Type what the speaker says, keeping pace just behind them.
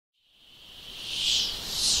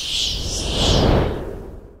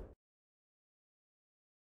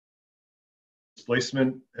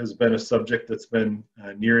displacement has been a subject that's been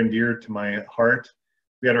near and dear to my heart.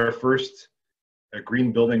 We had our first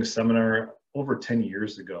green building seminar over 10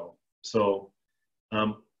 years ago. So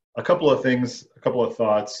a couple of things, a couple of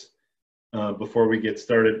thoughts before we get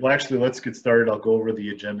started. Well, actually, let's get started. I'll go over the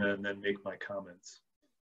agenda and then make my comments.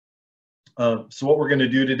 So what we're going to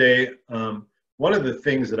do today, one of the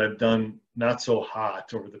things that I've done not so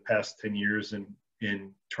hot over the past 10 years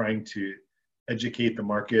in trying to educate the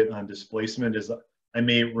market on displacement is I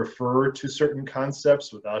may refer to certain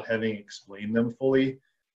concepts without having explained them fully.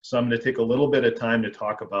 So I'm going to take a little bit of time to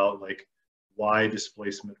talk about like why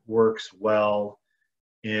displacement works well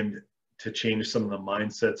and to change some of the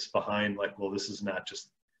mindsets behind like, well, this is not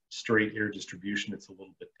just straight air distribution, it's a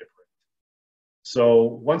little bit different. So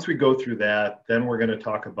once we go through that, then we're going to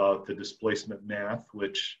talk about the displacement math,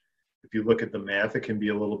 which if you look at the math, it can be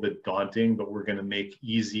a little bit daunting, but we're going to make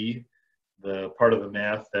easy the part of the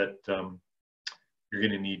math that you're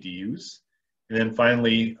going to need to use. And then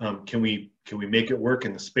finally, can we make it work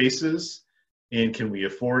in the spaces, and can we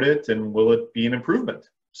afford it, and will it be an improvement?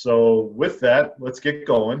 So with that, let's get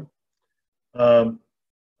going.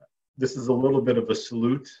 This is a little bit of a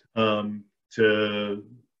salute to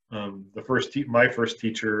my first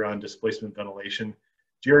teacher on displacement ventilation.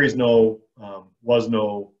 Jerry's was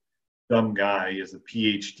no dumb guy. He has a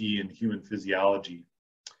PhD in human physiology.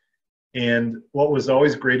 And what was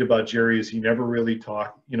always great about Jerry is he never really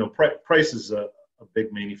talked, Price is a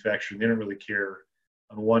big manufacturer. They don't really care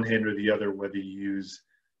on one hand or the other whether you use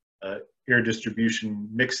air distribution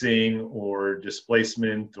mixing or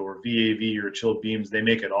displacement or VAV or chilled beams. They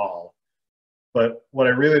make it all. But what I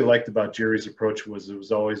really liked about Jerry's approach was it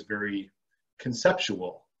was always very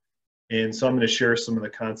conceptual. And so I'm going to share some of the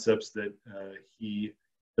concepts that he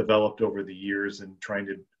developed over the years and trying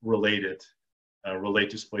to relate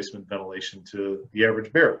displacement ventilation to the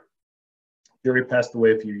average bearer. Jerry passed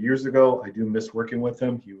away a few years ago. I do miss working with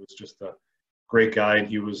him. He was just a great guy, and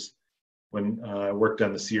he was, when I worked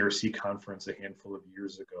on the CRC conference a handful of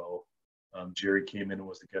years ago, Jerry came in and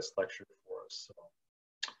was the guest lecturer for us. So.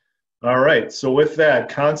 All right, so with that,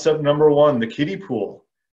 concept number one, the kiddie pool.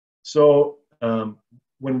 So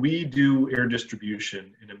when we do air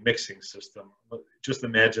distribution in a mixing system, just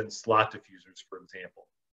imagine slot diffusers, for example.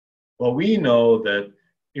 Well, we know that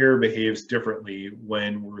air behaves differently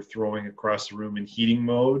when we're throwing across the room in heating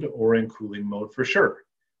mode or in cooling mode for sure.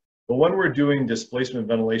 But when we're doing displacement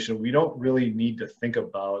ventilation, we don't really need to think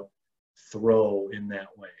about throw in that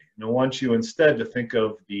way. And I want you instead to think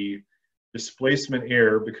of the displacement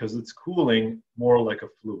air, because it's cooling, more like a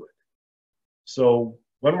fluid. So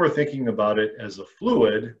when we're thinking about it as a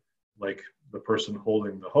fluid, like the person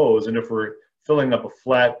holding the hose, and if we're filling up a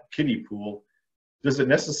flat kiddie pool, does it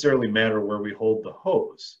necessarily matter where we hold the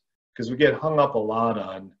hose? Because we get hung up a lot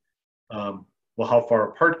on, well, how far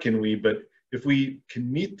apart can we? But if we can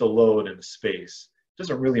meet the load in a space, it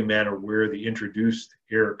doesn't really matter where the introduced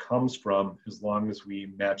air comes from as long as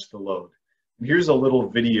we match the load. And here's a little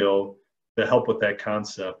video to help with that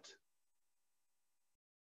concept.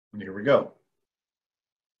 And here we go.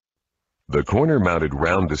 The corner-mounted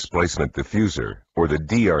round displacement diffuser, or the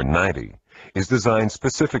DR90, is designed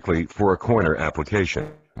specifically for a corner application.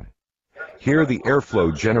 Here, the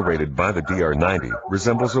airflow generated by the DR90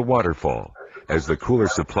 resembles a waterfall, as the cooler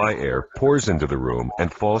supply air pours into the room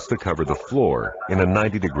and falls to cover the floor in a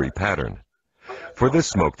 90-degree pattern. For this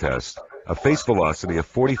smoke test, a face velocity of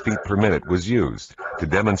 40 feet per minute was used to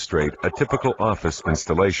demonstrate a typical office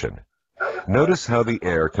installation. Notice how the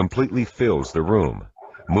air completely fills the room,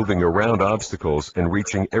 moving around obstacles and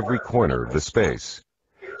reaching every corner of the space.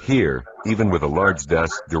 Here, even with a large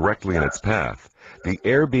desk directly in its path, the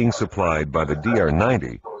air being supplied by the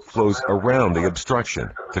DR90 flows around the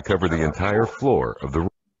obstruction to cover the entire floor of the room.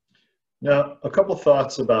 Now, a couple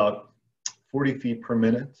thoughts about 40 feet per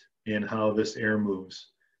minute and how this air moves.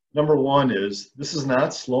 Number one is, this is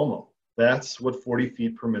not slow-mo. That's what 40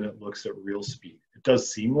 feet per minute looks at real speed. It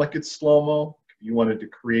does seem like it's slow-mo. If you wanted to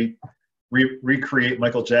recreate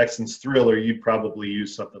Michael Jackson's Thriller, you'd probably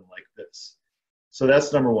use something like this. So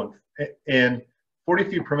that's number one. And 40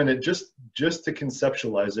 feet per minute, just to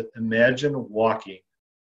conceptualize it, imagine walking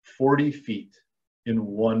 40 feet in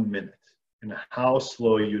 1 minute and how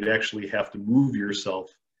slow you'd actually have to move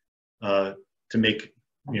yourself to make,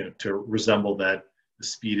 to resemble that, the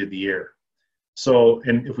speed of the air. So,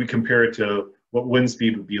 and if we compare it to what wind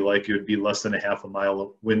speed would be like, it would be less than a half a mile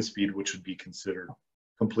of wind speed, which would be considered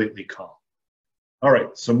completely calm. All right,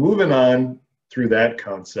 so moving on through that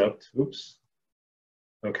concept, oops.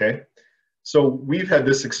 Okay, so we've had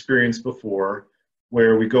this experience before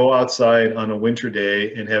where we go outside on a winter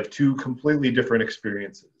day and have two completely different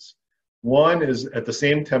experiences. One is at the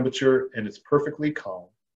same temperature and it's perfectly calm.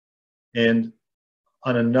 And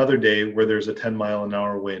on another day where there's a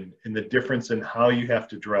 10-mile-an-hour wind, and the difference in how you have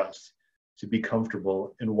to dress to be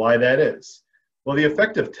comfortable and why that is. Well, the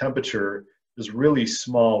effective temperature is really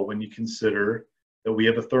small when you consider that we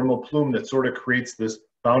have a thermal plume that sort of creates this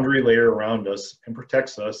boundary layer around us and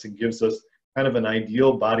protects us and gives us kind of an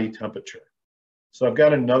ideal body temperature. So I've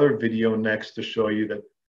got another video next to show you that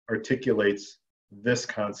articulates this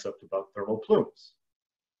concept about thermal plumes.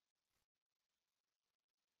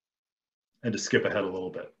 And to skip ahead a little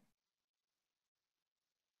bit.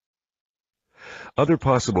 Other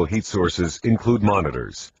possible heat sources include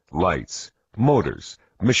monitors, lights, motors,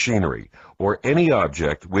 machinery, or any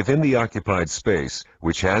object within the occupied space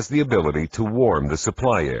which has the ability to warm the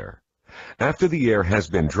supply air. After the air has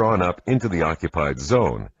been drawn up into the occupied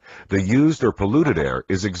zone, the used or polluted air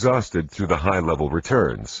is exhausted through the high-level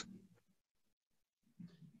returns.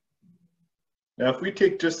 Now, if we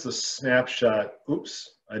take just a snapshot,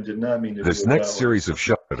 oops, I did not mean to do This it next that way. series of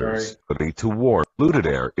shutters, to warm polluted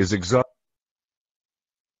air is exhausted.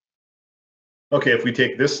 Okay, if we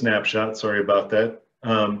take this snapshot, sorry about that,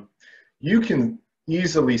 you can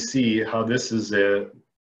easily see how this is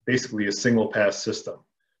basically a single pass system.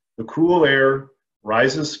 The cool air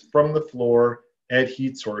rises from the floor at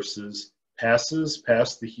heat sources, passes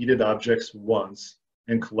past the heated objects once,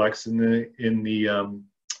 and collects in the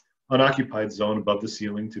unoccupied zone above the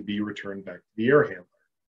ceiling to be returned back to the air handler.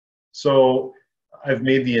 So I've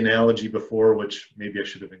made the analogy before, which maybe I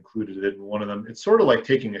should have included it in one of them. It's sort of like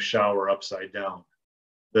taking a shower upside down.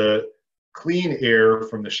 The clean air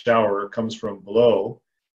from the shower comes from below,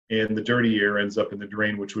 and the dirty air ends up in the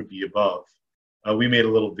drain, which would be above. We made a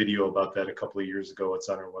little video about that a couple of years ago. It's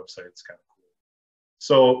on our website. It's kind of cool.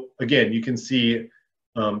 So again, you can see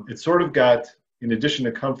it's sort of got, in addition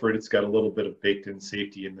to comfort, it's got a little bit of baked in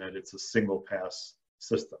safety in that it's a single pass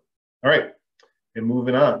system. All right, and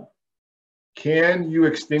moving on. Can you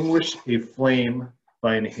extinguish a flame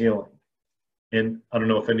by inhaling? And I don't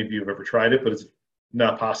know if any of you have ever tried it, but it's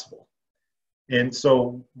not possible. And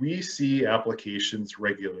so we see applications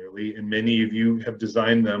regularly, and many of you have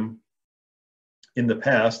designed them in the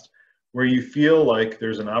past, where you feel like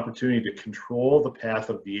there's an opportunity to control the path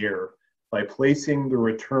of the air by placing the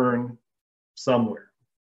return somewhere.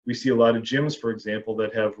 We see a lot of gyms, for example,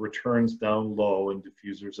 that have returns down low and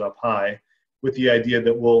diffusers up high, with the idea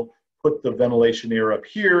that we'll put the ventilation air up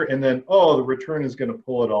here, and then, oh, the return is going to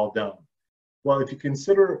pull it all down. Well, if you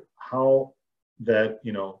consider how that,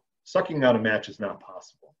 sucking out a match is not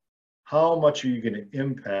possible, how much are you going to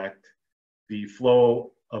impact the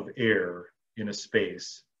flow of air in a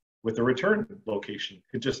space with a return location?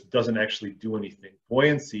 It just doesn't actually do anything.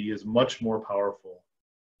 Buoyancy is much more powerful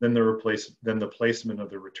than the placement of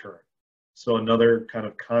the return. So another kind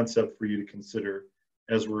of concept for you to consider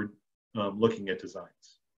as we're looking at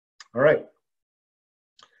designs. All right.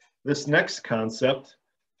 This next concept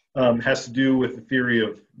has to do with the theory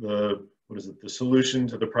of the solution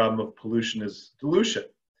to the problem of pollution is dilution.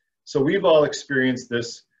 So we've all experienced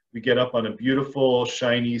this. We get up on a beautiful,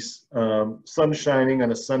 shiny, sun shining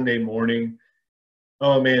on a Sunday morning.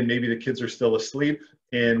 Oh man, maybe the kids are still asleep,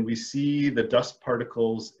 and we see the dust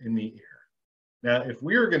particles in the air. Now, if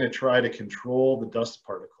we are going to try to control the dust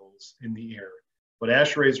particles in the air, what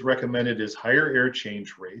ASHRAE's recommended is higher air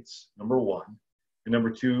change rates, number one, and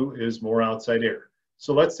number two is more outside air.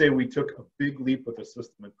 So let's say we took a big leap with the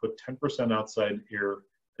system and put 10% outside air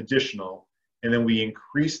additional, and then we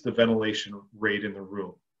increased the ventilation rate in the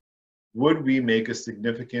room. Would we make a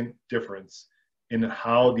significant difference in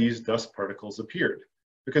how these dust particles appeared?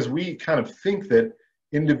 Because we kind of think that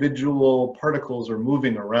individual particles are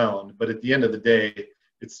moving around, but at the end of the day,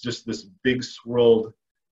 it's just this big swirled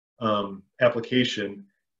application,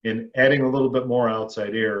 and adding a little bit more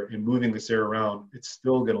outside air and moving this air around, it's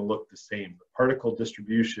still going to look the same. The particle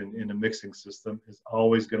distribution in a mixing system is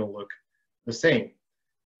always going to look the same.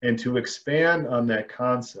 And to expand on that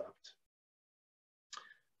concept,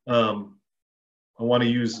 I want to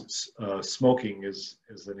use smoking as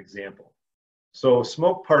an example. So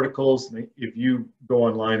smoke particles, if you go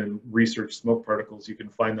online and research smoke particles, you can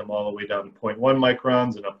find them all the way down to 0.1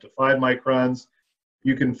 microns and up to 5 microns.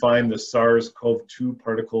 You can find the SARS-CoV-2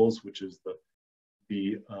 particles, which is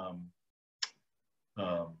the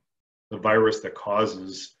virus that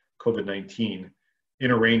causes COVID-19,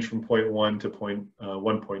 in a range from 0.1 to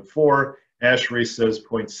 1.4. ASHRAE says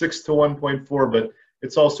 0.6 to 1.4, but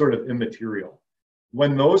it's all sort of immaterial.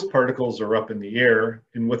 When those particles are up in the air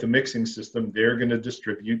and with a mixing system, they're going to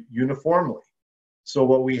distribute uniformly. So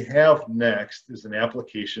what we have next is an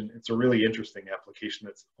application. It's a really interesting application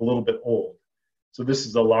that's a little bit old. So this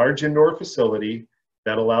is a large indoor facility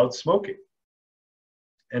that allowed smoking.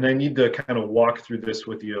 And I need to kind of walk through this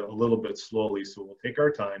with you a little bit slowly, so we'll take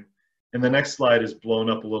our time. And the next slide is blown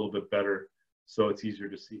up a little bit better, so it's easier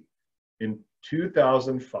to see. In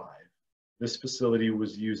 2005, this facility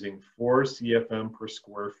was using 4 CFM per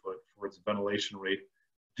square foot for its ventilation rate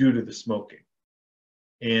due to the smoking.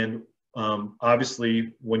 And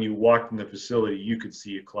obviously, when you walked in the facility, you could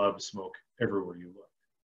see a cloud of smoke everywhere you looked.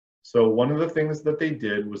 So one of the things that they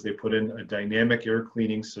did was they put in a dynamic air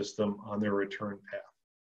cleaning system on their return path,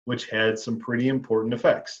 which had some pretty important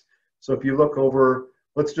effects. So if you look over,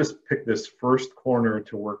 let's just pick this first corner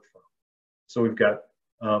to work from. So we've got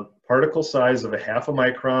particle size of 0.5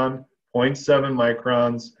 micron, 0.7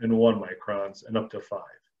 microns, and 1 microns, and up to 5.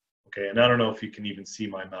 Okay, and I don't know if you can even see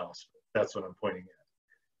my mouse, but that's what I'm pointing at.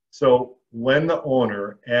 So when the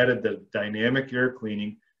owner added the dynamic air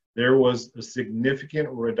cleaning, there was a significant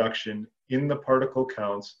reduction in the particle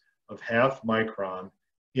counts of 0.5 micron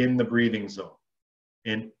in the breathing zone.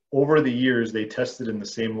 And over the years, they tested in the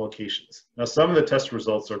same locations. Now, some of the test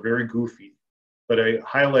results are very goofy, but I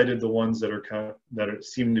highlighted the ones that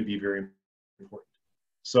seem to be very important.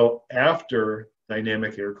 So after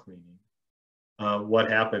dynamic air cleaning,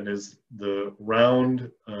 what happened is the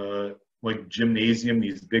round, like gymnasium,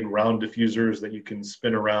 these big round diffusers that you can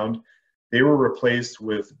spin around, they were replaced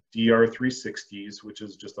with DR360s, which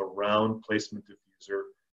is just a round placement diffuser,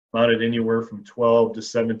 mounted anywhere from 12 to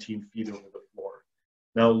 17 feet over the floor.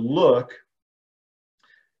 Now look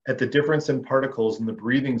at the difference in particles in the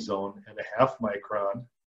breathing zone at 0.5 micron,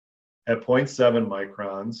 at 0.7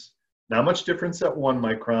 microns, not much difference at 1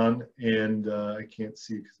 micron, and I can't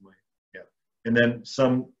see because my, yeah. And then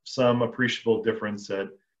some appreciable difference at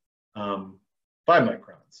 5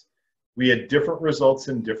 microns. We had different results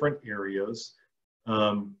in different areas.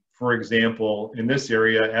 For example, in this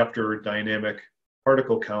area, after dynamic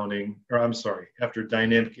particle counting, or I'm sorry, after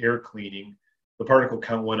dynamic air cleaning, the particle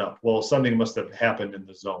count went up. Well, something must have happened in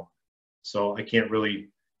the zone. So I can't really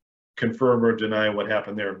confirm or deny what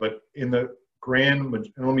happened there. But in the grand,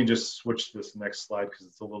 and let me just switch this next slide because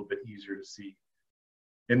it's a little bit easier to see.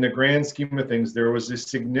 In the grand scheme of things, there was a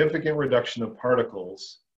significant reduction of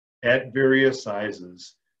particles at various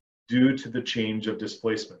sizes due to the change of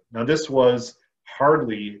displacement. Now, this was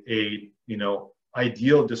hardly a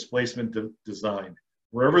ideal displacement design.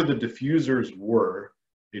 Wherever the diffusers were,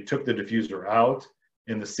 they took the diffuser out,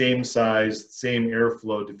 and the same size, same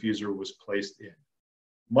airflow diffuser was placed in.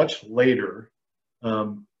 Much later,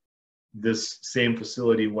 this same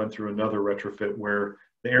facility went through another retrofit where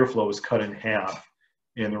the airflow was cut in half,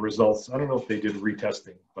 and the results, I don't know if they did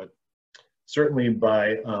retesting, but certainly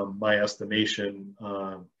by my estimation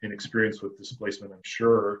and experience with displacement, I'm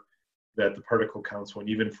sure that the particle counts went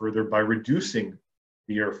even further by reducing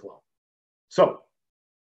the airflow. So,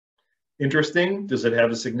 interesting, does it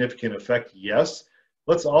have a significant effect? Yes.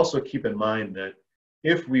 Let's also keep in mind that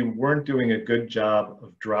if we weren't doing a good job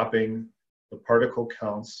of dropping the particle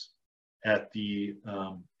counts at the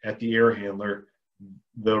air handler,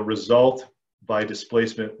 the result by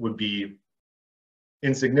displacement would be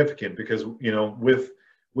insignificant, because with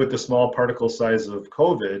the small particle size of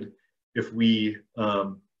COVID, if we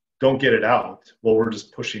don't get it out, well, we're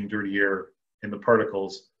just pushing dirty air and the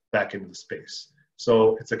particles back into the space.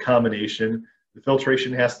 So it's a combination. The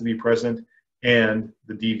filtration has to be present, and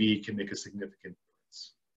the DV can make a significant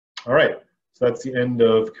difference. All right, so that's the end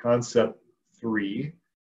of concept 3.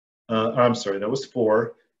 I'm sorry, that was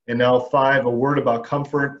 4. And now 5, a word about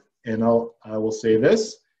comfort, and I will say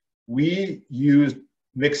this. We use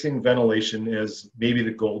mixing ventilation as maybe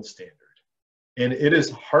the gold standard, and it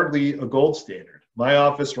is hardly a gold standard. My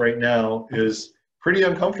office right now is pretty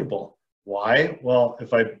uncomfortable. Why? Well,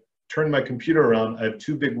 if I turn my computer around, I have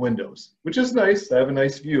 2 big windows, which is nice. I have a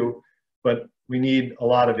nice view, but we need a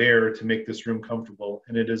lot of air to make this room comfortable,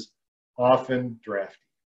 and it is often drafty,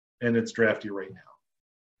 and it's drafty right now.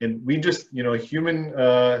 And we just, human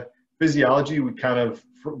physiology,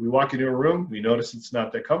 we walk into a room, we notice it's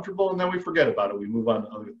not that comfortable, and then we forget about it. We move on to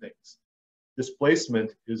other things.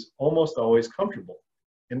 Displacement is almost always comfortable.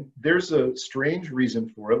 And there's a strange reason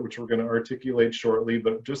for it, which we're going to articulate shortly.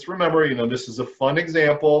 But just remember, this is a fun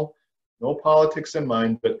example, no politics in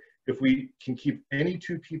mind. But if we can keep any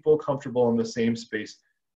 2 people comfortable in the same space,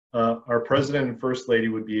 our president and first lady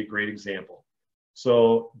would be a great example.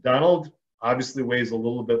 So Donald obviously weighs a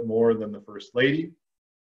little bit more than the first lady.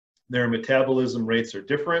 Their metabolism rates are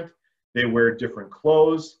different. They wear different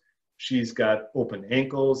clothes. She's got open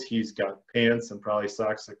ankles. He's got pants and probably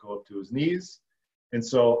socks that go up to his knees. And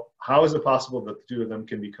so how is it possible that the 2 of them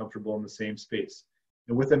can be comfortable in the same space?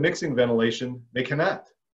 And with a mixing ventilation, they cannot.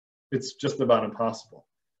 it's just about impossible.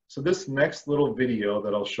 So this next little video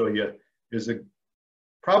that I'll show you is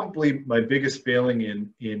probably my biggest failing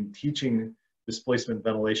in teaching displacement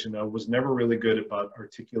ventilation. I was never really good about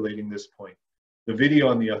articulating this point. The video,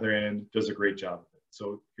 on the other hand, does a great job of it.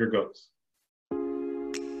 So here goes.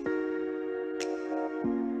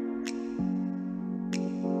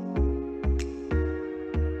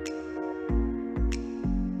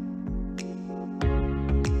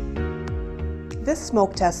 This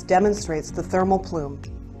smoke test demonstrates the thermal plume,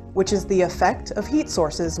 which is the effect of heat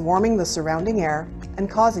sources warming the surrounding air and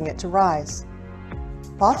causing it to rise.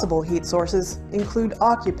 Possible heat sources include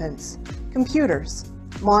occupants, computers,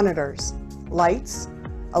 monitors, lights,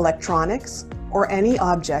 electronics, or any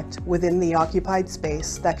object within the occupied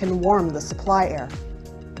space that can warm the supply air.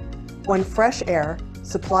 When fresh air,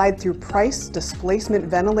 supplied through price displacement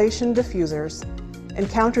ventilation diffusers,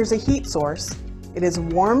 encounters a heat source, it is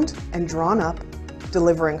warmed and drawn up,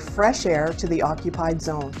 delivering fresh air to the occupied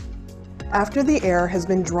zone. After the air has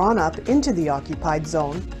been drawn up into the occupied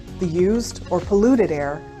zone, the used or polluted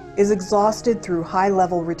air is exhausted through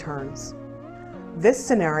high-level returns. This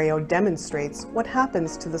scenario demonstrates what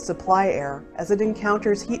happens to the supply air as it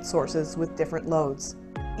encounters heat sources with different loads.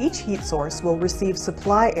 Each heat source will receive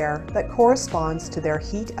supply air that corresponds to their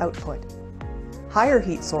heat output. Higher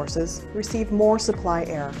heat sources receive more supply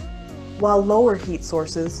air, while lower heat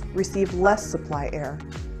sources receive less supply air,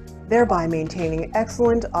 thereby maintaining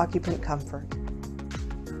excellent occupant comfort.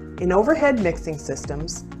 In overhead mixing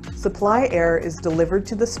systems, supply air is delivered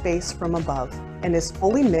to the space from above and is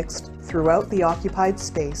fully mixed throughout the occupied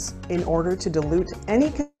space in order to dilute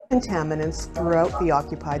any contaminants throughout the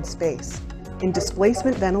occupied space. In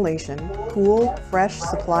displacement ventilation, cool, fresh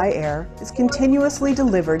supply air is continuously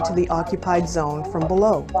delivered to the occupied zone from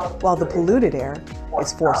below, while the polluted air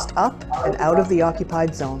is forced up and out of the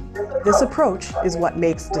occupied zone. This approach is what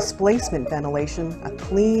makes displacement ventilation a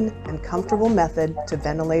clean and comfortable method to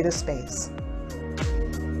ventilate a space.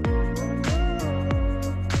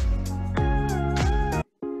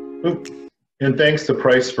 And thanks to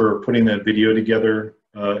Price for putting that video together.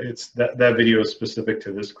 That video is specific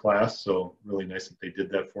to this class, so really nice that they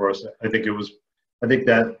did that for us. I think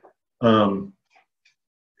that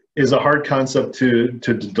is a hard concept to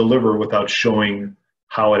deliver without showing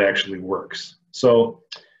how it actually works. So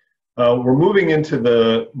we're moving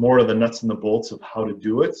into more of the nuts and the bolts of how to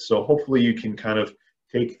do it. So hopefully you can kind of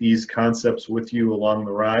take these concepts with you along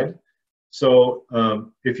the ride. So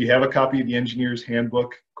if you have a copy of the Engineer's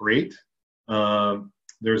Handbook, great.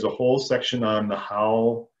 There's a whole section on the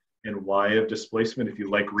how and why of displacement. If you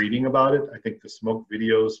like reading about it, I think the smoke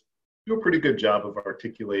videos do a pretty good job of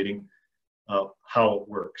articulating how it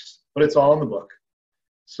works. But it's all in the book.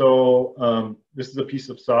 So this is a piece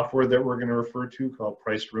of software that we're going to refer to called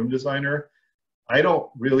Price Room Designer. I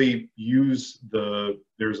don't really use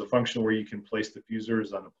there's a function where you can place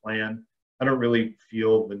diffusers on a plan. I don't really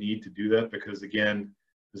feel the need to do that because, again,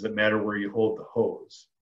 does it matter where you hold the hose?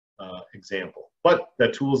 Example. But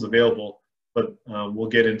that tool is available, but we'll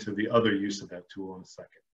get into the other use of that tool in a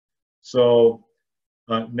second. So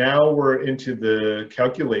now we're into the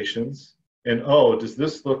calculations. And oh, does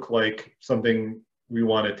this look like something we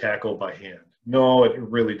want to tackle by hand? No, it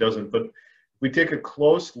really doesn't. But if we take a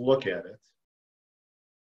close look at it,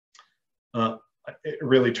 it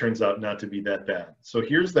really turns out not to be that bad. So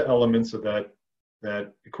here's the elements of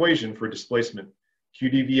that equation for displacement.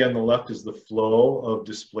 QdV on the left is the flow of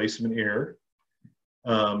displacement air.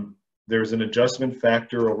 There's an adjustment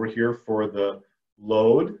factor over here for the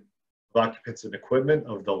load of occupants and equipment,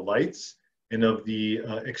 of the lights, and of the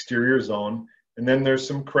exterior zone. And then there's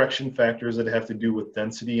some correction factors that have to do with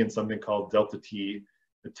density and something called delta T,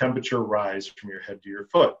 the temperature rise from your head to your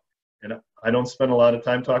foot. And I don't spend a lot of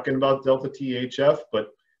time talking about delta THF,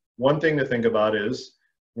 but one thing to think about is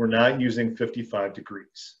we're not using 55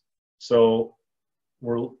 degrees. So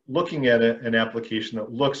we're looking at an application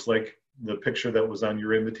that looks like the picture that was on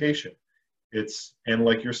your invitation. And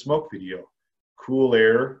like your smoke video, cool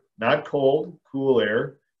air, not cold, cool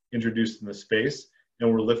air introduced in the space,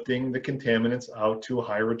 and we're lifting the contaminants out to a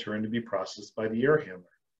high return to be processed by the air handler.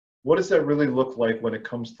 What does that really look like when it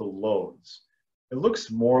comes to loads? It looks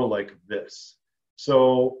more like this.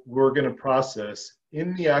 So we're going to process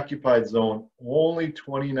in the occupied zone only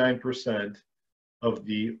 29% of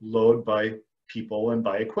the load by people and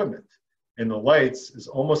by equipment. And the lights is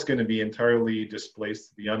almost going to be entirely displaced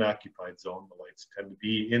to the unoccupied zone. The lights tend to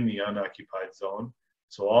be in the unoccupied zone.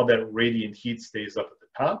 So all that radiant heat stays up at the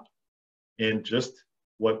top, and just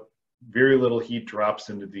what very little heat drops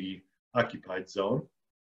into the occupied zone.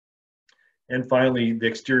 And finally, the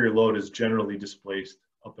exterior load is generally displaced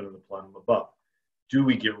up into the plenum above. Do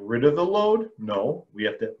we get rid of the load? No, we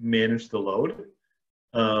have to manage the load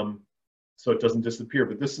so it doesn't disappear.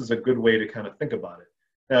 But this is a good way to kind of think about it.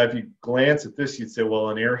 Now, if you glance at this, you'd say, well,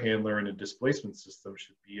 an air handler in a displacement system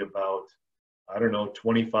should be about, I don't know,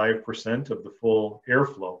 25% of the full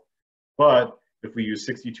airflow. But if we use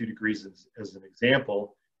 62 degrees as an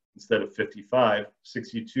example, instead of 55,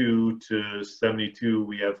 62 to 72,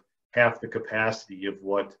 we have half the capacity of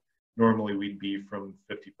what normally we'd be from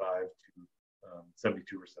 55 to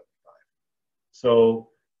 72 or 75. So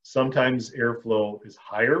sometimes airflow is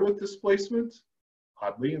higher with displacement,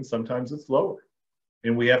 oddly, and sometimes it's lower.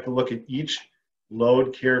 And we have to look at each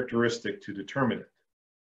load characteristic to determine it.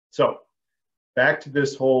 So back to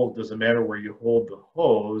this whole, doesn't matter where you hold the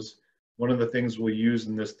hose. One of the things we'll use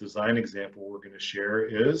in this design example we're going to share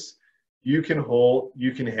is you can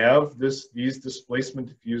have these displacement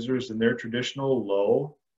diffusers in their traditional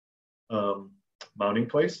low mounting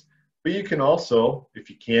place, but you can also, if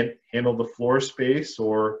you can't handle the floor space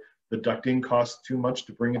or the ducting costs too much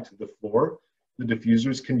to bring it to the floor, the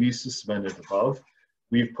diffusers can be suspended above.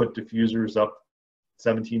 We've put diffusers up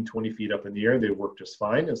 17, 20 feet up in the air. They work just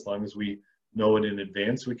fine. As long as we know it in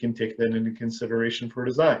advance, we can take that into consideration for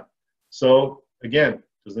design. So again,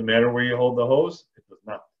 does it matter where you hold the hose? It does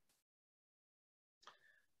not.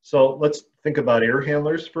 So let's think about air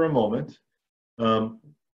handlers for a moment.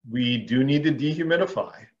 We do need to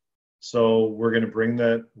dehumidify. So we're going to bring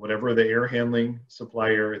that, whatever the air handling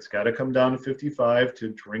supplier, it's got to come down to 55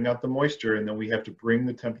 to bring out the moisture, and then we have to bring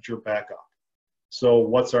the temperature back up. So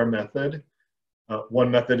what's our method? One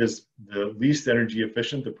method is the least energy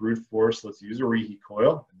efficient, the brute force. Let's use a reheat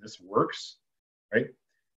coil, and this works, right?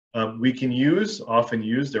 We can often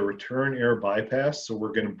use a return air bypass. So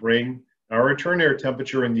we're going to bring our return air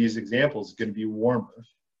temperature in these examples is going to be warmer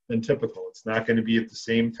than typical. It's not going to be at the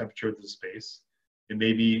same temperature of the space. It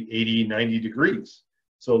may be 80, 90 degrees.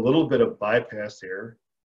 So a little bit of bypass air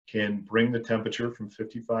can bring the temperature from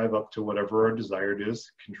 55 up to whatever our desired is,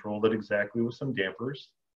 control it exactly with some dampers.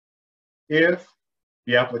 If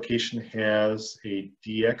the application has a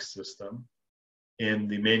DX system and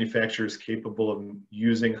the manufacturer is capable of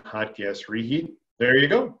using hot gas reheat, there you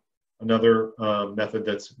go. Another method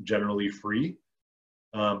that's generally free.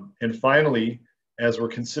 And finally, as we're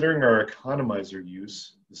considering our economizer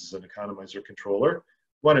use, this is an economizer controller,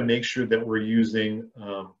 we want to make sure that we're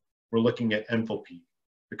looking at enthalpy,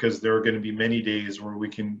 because there are going to be many days where we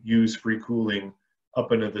can use free cooling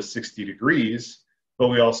up into the 60 degrees, but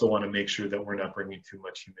we also want to make sure that we're not bringing too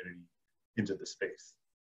much humidity into the space.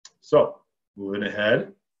 So moving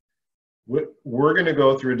ahead, we're going to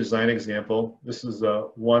go through a design example. This is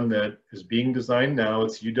one that is being designed now.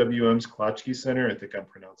 It's UWM's Klotsky Center. I think I'm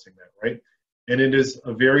pronouncing that right. And it is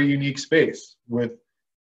a very unique space with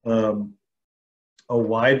a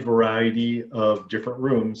wide variety of different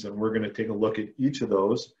rooms. And we're going to take a look at each of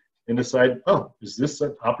those and decide, oh, is this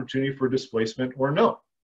an opportunity for displacement or no?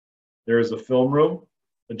 There is a film room,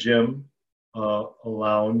 a gym, a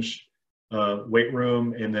lounge, weight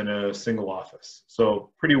room, and then a single office.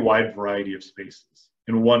 So pretty wide variety of spaces,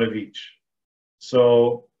 and one of each.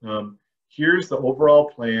 So here's the overall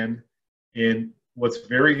plan. And what's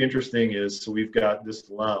very interesting is, so we've got this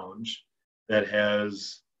lounge that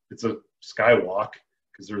it's a skywalk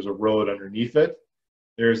because there's a road underneath it.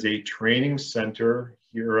 There's a training center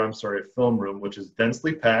here, a film room, which is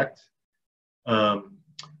densely packed.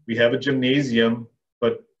 We have a gymnasium,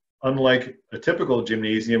 but unlike a typical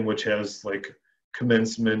gymnasium, which has like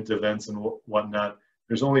commencement events and whatnot,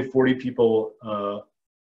 there's only 40 people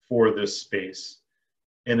for this space.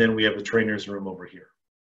 And then we have a trainer's room over here.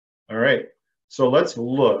 All right, so let's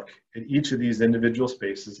look at each of these individual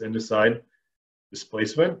spaces and decide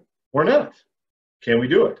displacement or not. Can we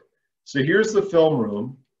do it? So here's the film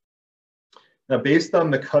room. Now, based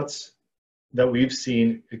on the cuts that we've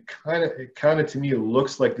seen, it kind of to me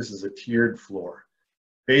looks like this is a tiered floor.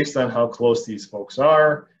 Based on how close these folks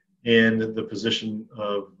are and the position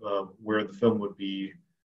of where the film would be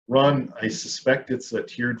run, I suspect it's a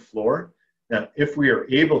tiered floor. Now, if we are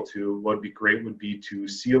able to, what would be great would be to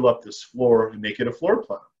seal up this floor and make it a floor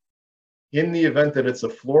plenum. In the event that it's a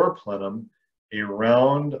floor plenum, a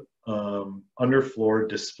round underfloor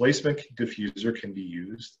displacement diffuser can be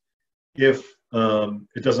used. If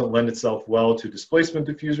it doesn't lend itself well to displacement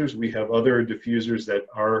diffusers, we have other diffusers that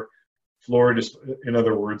are floor, in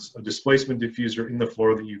other words, a displacement diffuser in the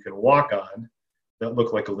floor that you can walk on that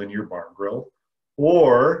look like a linear bar grill.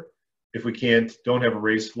 Or if we don't have a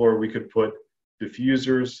raised floor, we could put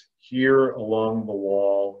diffusers here along the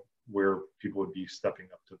wall where people would be stepping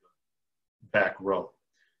up to the back row.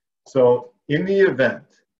 So in the event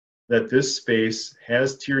that this space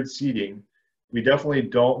has tiered seating, We definitely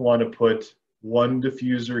don't want to put one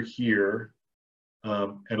diffuser here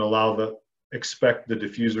and expect the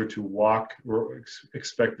diffuser to walk, or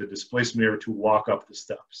expect the displacement air to walk up the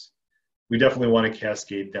steps. We definitely want to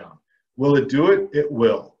cascade down. Will it do it? It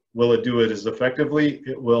will. Will it do it as effectively?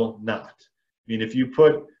 It will not. I mean, if you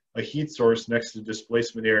put a heat source next to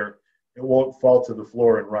displacement air, it won't fall to the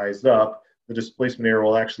floor and rise up. The displacement air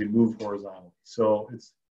will actually move horizontally. So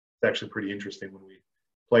it's actually pretty interesting when we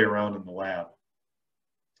play around in the lab.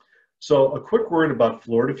 So a quick word about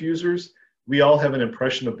floor diffusers. We all have an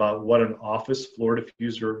impression about what an office floor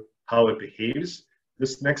diffuser, how it behaves.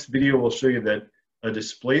 This next video will show you that a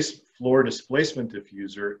floor displacement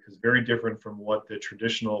diffuser is very different from what the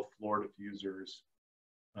traditional floor diffusers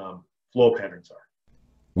flow patterns are.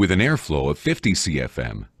 With an airflow of 50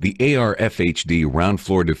 CFM, the AR-FHD round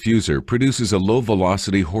floor diffuser produces a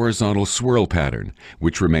low-velocity horizontal swirl pattern,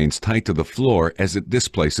 which remains tight to the floor as it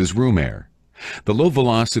displaces room air. The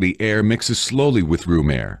low-velocity air mixes slowly with room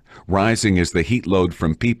air, rising as the heat load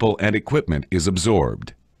from people and equipment is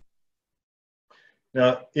absorbed.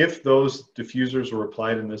 Now, if those diffusers were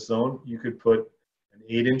applied in this zone, you could put an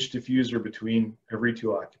 8-inch diffuser between every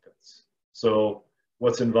 2 occupants. So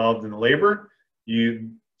what's involved in the labor?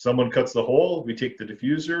 Someone cuts the hole, we take the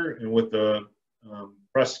diffuser, and with the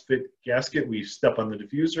press fit gasket, we step on the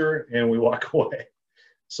diffuser and we walk away.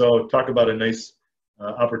 So talk about a nice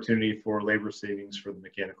opportunity for labor savings for the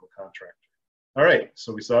mechanical contractor. All right,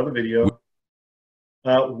 so we saw the video.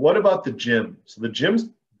 What about the gym? So the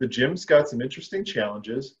gym's got some interesting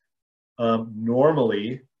challenges.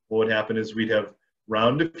 Normally, what would happen is we'd have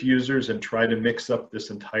round diffusers and try to mix up this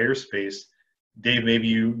entire space. Dave, maybe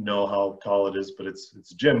you know how tall it is, but it's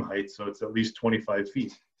gym height, so it's at least 25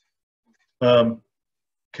 feet.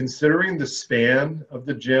 Considering the span of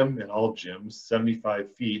the gym, and all gyms,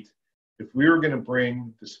 75 feet, if we were going to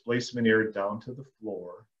bring displacement air down to the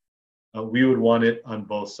floor, we would want it on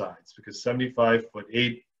both sides, because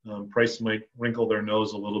 75'8", Price might wrinkle their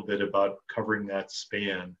nose a little bit about covering that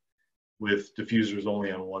span with diffusers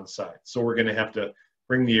only on one side. So we're going to have to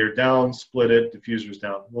bring the air down, split it, diffusers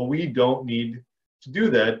down. Well, we don't need to do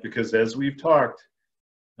that, because as we've talked,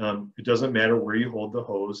 it doesn't matter where you hold the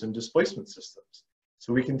hose in displacement systems.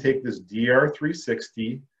 So we can take this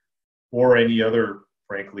DR360 or any other,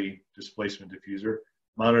 frankly, displacement diffuser,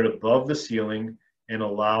 mount it above the ceiling, and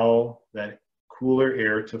allow that cooler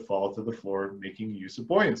air to fall to the floor, making use of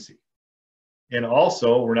buoyancy. And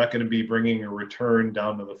also, we're not going to be bringing a return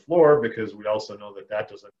down to the floor, because we also know that that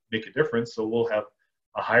doesn't make a difference. So we'll have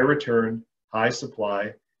a high return, high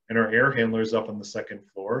supply, and our air handlers up on the second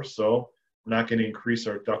floor. So we're not going to increase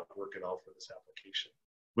our duct work at all for this application,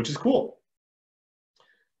 which is cool.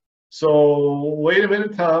 So wait a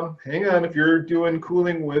minute, Tom, hang on. If you're doing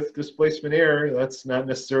cooling with displacement air, that's not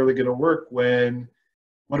necessarily going to work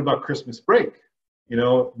what about Christmas break? You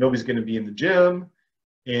know, nobody's going to be in the gym,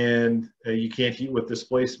 and you can't heat with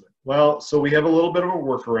displacement. Well, so we have a little bit of a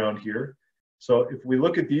workaround here. So if we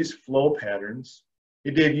look at these flow patterns,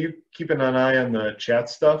 hey Dave, you keeping an eye on the chat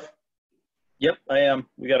stuff? Yep, I am.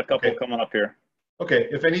 We got a couple coming up here. Okay,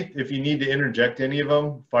 if you need to interject any of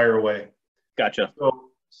them, fire away. Gotcha.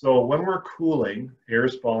 So when we're cooling, air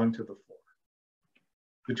is falling to the floor.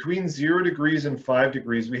 Between 0 degrees and 5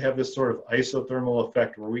 degrees, we have this sort of isothermal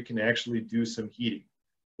effect where we can actually do some heating.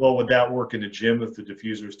 Well, would that work in a gym if the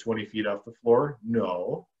diffuser is 20 feet off the floor?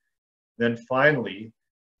 No. Then finally,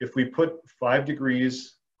 if we put 5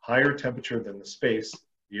 degrees higher temperature than the space,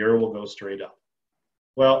 the air will go straight up.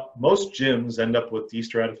 Well, most gyms end up with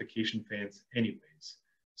destratification fans anyways.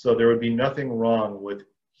 So there would be nothing wrong with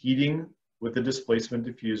heating with the displacement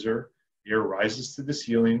diffuser. The air rises to the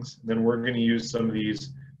ceilings, and then we're going to use some of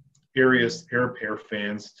these air pair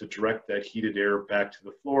fans to direct that heated air back to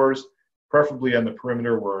the floors, preferably on the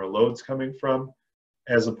perimeter where our load's coming from,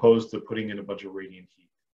 as opposed to putting in a bunch of radiant heat.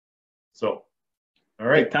 So, all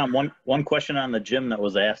right. Hey, Tom, one question on the gym that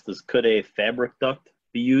was asked is, could a fabric duct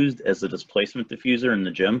be used as a displacement diffuser in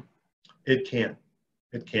the gym? It can.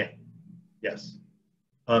 It can. Yes.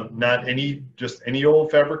 Not just any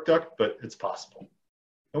old fabric duct, but it's possible.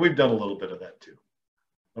 And we've done a little bit of that too.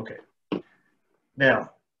 Okay.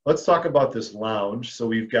 Now, let's talk about this lounge. So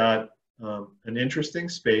we've got an interesting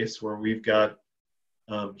space where we've got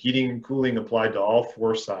heating and cooling applied to all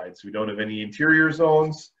 4 sides. We don't have any interior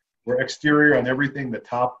zones. We're exterior on everything, the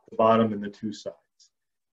top, the bottom, and the 2 sides.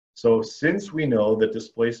 So since we know that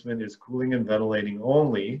displacement is cooling and ventilating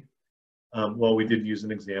only, well, we did use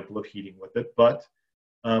an example of heating with it, but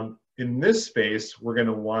in this space, we're going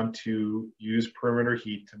to want to use perimeter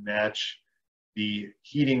heat to match the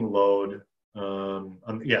heating load. We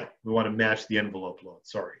want to match the envelope load,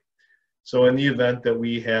 sorry. So in the event that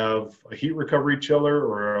we have a heat recovery chiller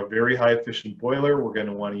or a very high efficient boiler, we're going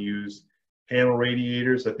to want to use panel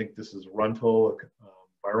radiators. I think this is Runtal,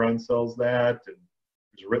 Byron sells that, and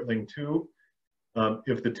there's Ritling too.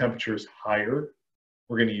 If the temperature is higher,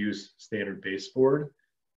 we're going to use standard baseboard,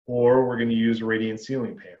 or we're going to use radiant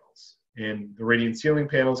ceiling panels. And the radiant ceiling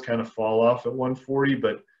panels kind of fall off at 140,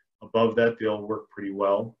 but above that, they'll work pretty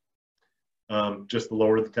well. Just the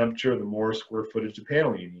lower the temperature, the more square footage of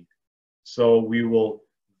panel you need. So we will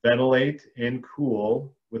ventilate and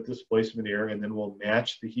cool with displacement air, and then we'll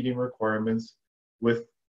match the heating requirements with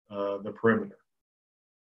the perimeter.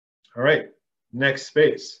 All right, next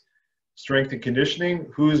space. Strength and conditioning.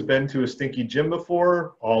 Who's been to a stinky gym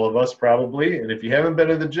before? All of us probably. And if you haven't been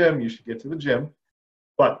to the gym, you should get to the gym.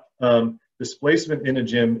 But displacement in a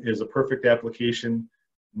gym is a perfect application,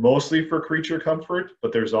 mostly for creature comfort,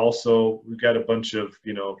 but there's also, we've got a bunch of,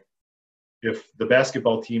 you know, if the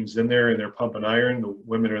basketball team's in there and they're pumping iron, the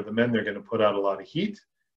women or the men, they're going to put out a lot of heat.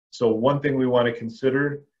 So one thing we want to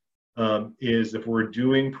consider is if we're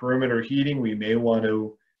doing perimeter heating, we may want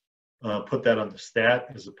to put that on the stat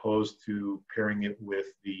as opposed to pairing it with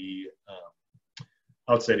the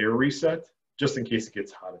outside air reset, just in case it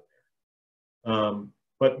gets hot in there.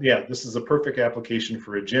 But yeah, this is a perfect application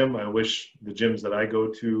for a gym. I wish the gyms that I go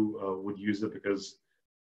to would use it, because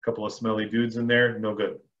a couple of smelly dudes in there, no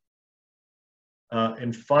good.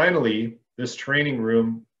 And finally, this training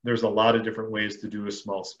room, there's a lot of different ways to do a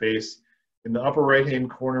small space. In the upper right-hand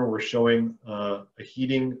corner, we're showing a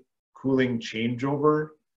heating cooling changeover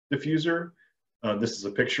diffuser. This is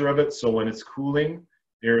a picture of it. So when it's cooling,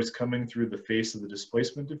 air is coming through the face of the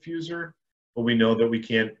displacement diffuser, but we know that we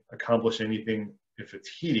can't accomplish anything if it's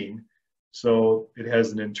heating. So it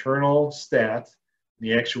has an internal stat. The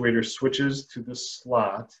actuator switches to the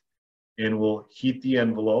slot and will heat the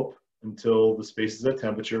envelope until the space is at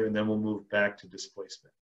temperature, and then we'll move back to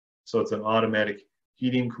displacement. So it's an automatic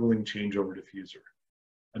heating cooling changeover diffuser.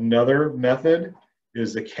 Another method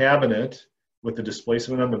is a cabinet with the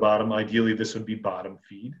displacement on the bottom. Ideally, this would be bottom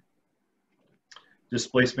feed.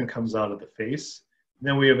 Displacement comes out of the face. And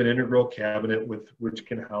then we have an integral cabinet which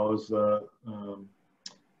can house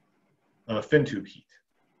fin tube heat.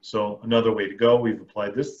 So another way to go. We've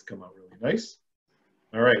applied this. It's come out really nice.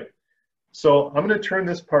 All right. So I'm going to turn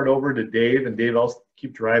this part over to Dave, and Dave, I'll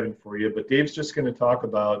keep driving for you, but Dave's just going to talk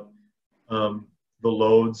about the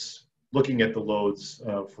loads, looking at the loads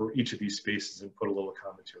for each of these spaces and put a little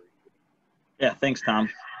commentary. Yeah, thanks, Tom.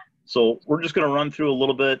 So we're just going to run through a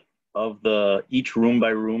little bit of each room by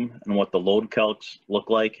room and what the load calcs look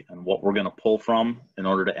like and what we're going to pull from in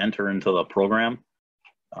order to enter into the program.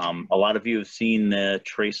 A lot of you have seen the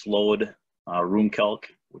trace load room calc,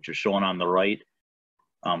 which is shown on the right.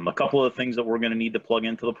 A couple of things that we're going to need to plug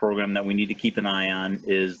into the program that we need to keep an eye on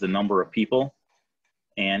is the number of people.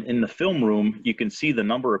 And in the film room, you can see the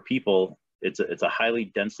number of people. It's a highly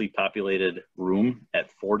densely populated room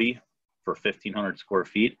at 40 for 1,500 square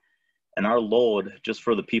feet. And our load, just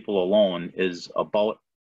for the people alone, is about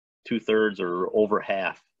 2/3 or over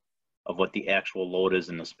half of what the actual load is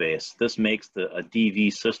in the space. This makes a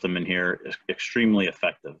DV system in here extremely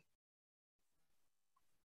effective.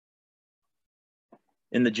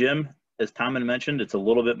 In the gym, as Tom had mentioned, it's a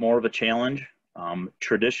little bit more of a challenge.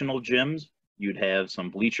 Traditional gyms, you'd have some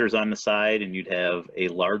bleachers on the side and you'd have a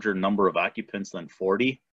larger number of occupants than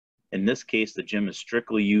 40. In this case, the gym is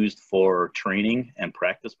strictly used for training and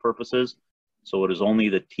practice purposes. So it is only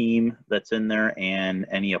the team that's in there and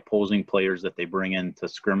any opposing players that they bring in to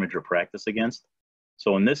scrimmage or practice against.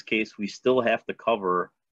 So in this case, we still have to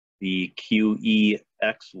cover the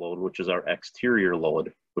QEX load, which is our exterior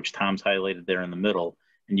load, which Tom's highlighted there in the middle.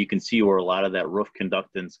 And you can see where a lot of that roof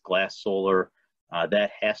conductance, glass solar,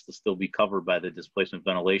 that has to still be covered by the displacement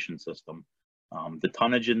ventilation system. The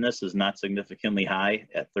tonnage in this is not significantly high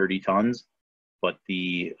at 30 tons, but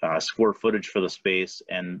the square footage for the space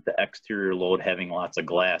and the exterior load having lots of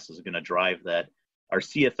glass is going to drive that. Our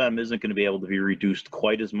CFM isn't going to be able to be reduced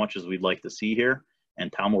quite as much as we'd like to see here,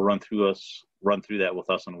 and Tom will run through that with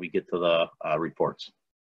us when we get to the reports.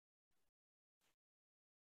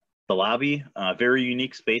 The lobby, very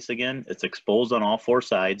unique space again. It's exposed on all four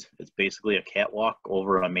sides. It's basically a catwalk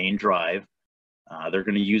over a main drive. They're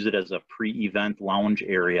going to use it as a pre-event lounge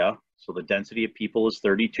area. So the density of people is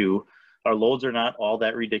 32. Our loads are not all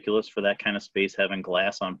that ridiculous for that kind of space, having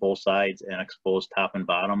glass on both sides and exposed top and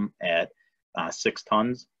bottom at 6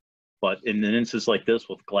 tons. But in an instance like this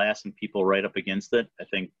with glass and people right up against it, I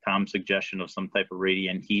think Tom's suggestion of some type of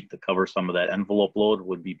radiant heat to cover some of that envelope load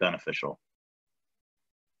would be beneficial.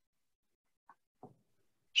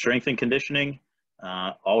 Strength and conditioning.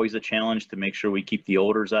 Always a challenge to make sure we keep the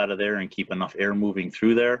odors out of there and keep enough air moving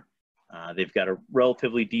through there. They've got a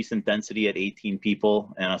relatively decent density at 18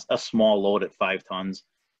 people and a small load at 5 tons.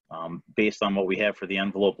 Based on what we have for the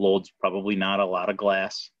envelope loads, probably not a lot of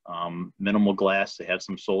glass, minimal glass. They have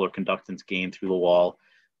some solar conductance gain through the wall,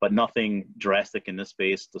 but nothing drastic in this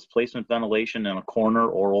space. Displacement ventilation in a corner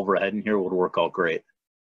or overhead in here would work out great.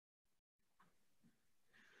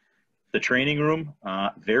 The training room,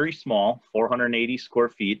 very small, 480 square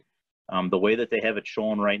feet. The way that they have it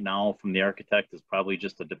shown right now from the architect is probably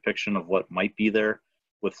just a depiction of what might be there.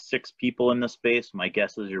 With 6 people in the space, my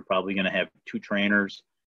guess is you're probably going to have 2 trainers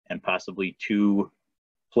and possibly 2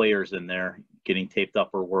 players in there getting taped up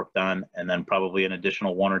or worked on, and then probably an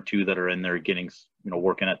additional 1 or 2 that are in there getting,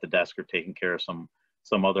 working at the desk or taking care of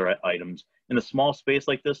some other items. In a small space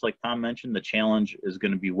like this, like Tom mentioned, the challenge is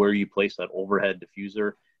going to be where you place that overhead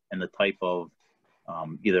diffuser and the type of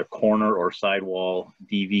either corner or sidewall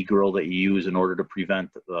DV grill that you use in order to prevent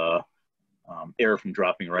the air from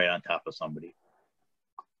dropping right on top of somebody.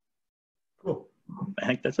 Cool. I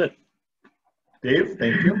think that's it. Dave,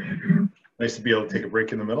 thank you. Nice to be able to take a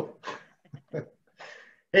break in the middle.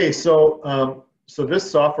 Hey, so this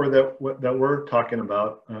software that we're talking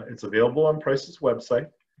about, it's available on Price's website.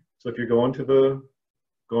 So if you're going to the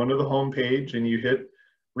home page and you hit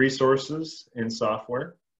resources and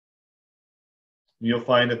software, you'll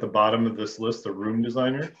find at the bottom of this list a room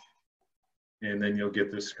designer, and then you'll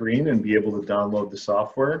get this screen and be able to download the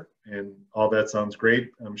software, and all that sounds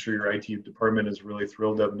great. I'm sure your IT department is really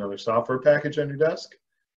thrilled to have another software package on your desk.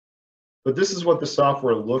 But this is what the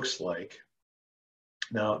software looks like.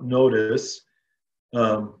 Now notice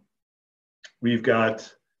we've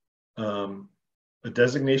got a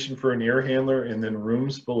designation for an air handler and then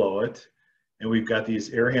rooms below it, and we've got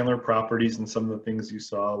these air handler properties and some of the things you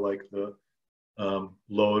saw, like the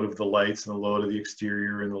load of the lights and the load of the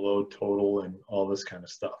exterior and the load total and all this kind of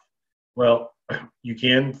stuff. Well, you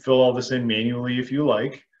can fill all this in manually if you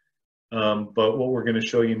like, but what we're going to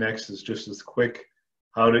show you next is just as quick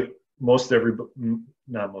how to,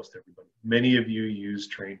 many of you use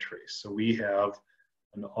Train Trace. So we have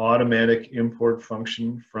an automatic import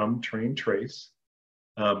function from Train Trace.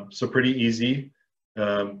 So pretty easy.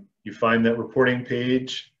 You find that reporting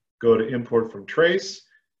page, go to import from Trace,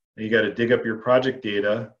 and you got to dig up your project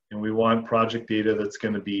data, and we want project data that's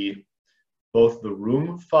going to be both the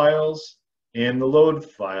room files and the load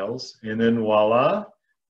files, and then voila,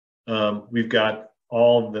 we've got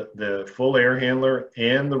all the full air handler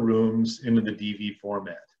and the rooms into the DV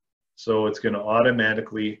format. So it's going to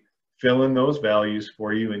automatically fill in those values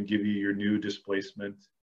for you and give you your new displacement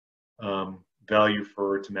value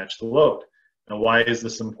to match the load. Now, why is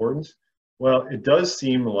this important? Well, it does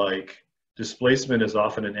seem like displacement is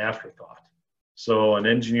often an afterthought. So an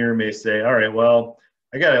engineer may say, all right, well,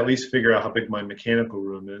 I got to at least figure out how big my mechanical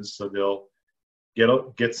room is. So they'll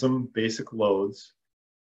get some basic loads,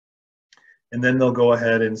 and then they'll go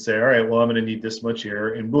ahead and say, all right, well, I'm going to need this much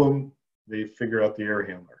air, and boom, they figure out the air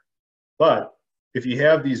handler. But if you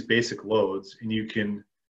have these basic loads and you can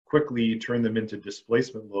quickly turn them into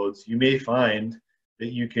displacement loads, you may find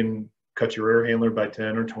that you can cut your air handler by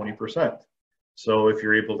 10 or 20%. So if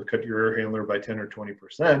you're able to cut your air handler by 10 or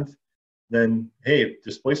 20%, then hey,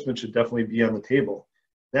 displacement should definitely be on the table.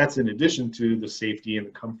 That's in addition to the safety and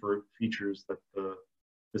the comfort features that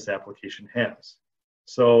this application has.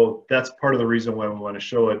 So that's part of the reason why we want to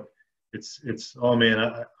show it. It's oh man,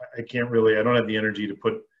 I can't really, I don't have the energy to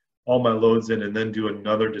put all my loads in and then do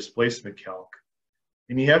another displacement calc.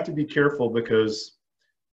 And you have to be careful because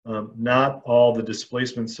not all the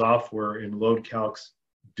displacement software in load calcs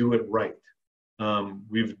do it right.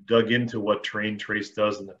 We've dug into what Train Trace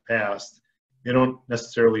does in the past. They don't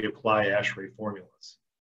necessarily apply ASHRAE formulas.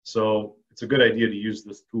 So it's a good idea to use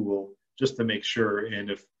this tool just to make sure. And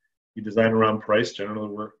if you design around price,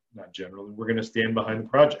 we're going to stand behind the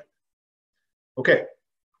project. Okay.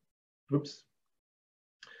 Oops.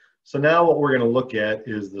 So now what we're going to look at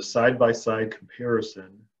is the side-by-side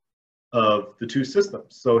comparison of the two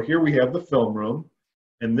systems. So here we have the film room,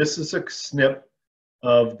 and this is a snip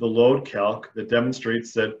of the load calc that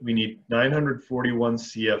demonstrates that we need 941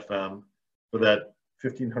 CFM for that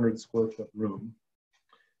 1,500 square foot room.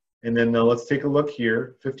 And then now let's take a look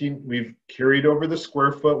here. We've carried over the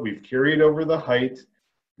square foot, we've carried over the height,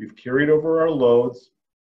 we've carried over our loads,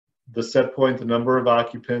 the set point, the number of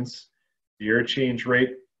occupants, the air change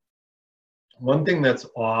rate. One thing that's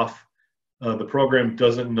off, the program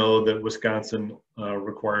doesn't know that Wisconsin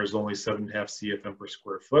requires only 7.5 CFM per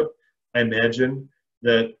square foot. I imagine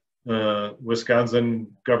that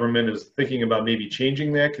Wisconsin government is thinking about maybe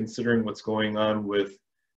changing that, considering what's going on with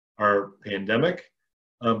our pandemic.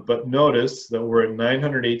 But notice that we're at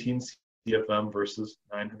 918 CFM versus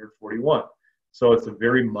 941. So it's a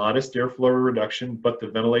very modest airflow reduction, but the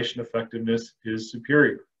ventilation effectiveness is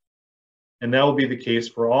superior. And that will be the case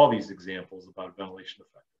for all these examples about ventilation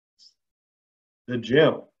effectiveness. The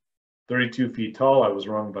gym, 32 feet tall, I was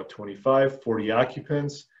wrong about 25, 40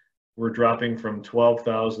 occupants. We're dropping from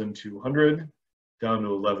 12,200 down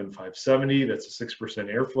to 11,570. That's a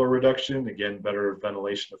 6% airflow reduction. Again, better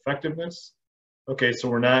ventilation effectiveness. Okay, so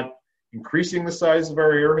we're not increasing the size of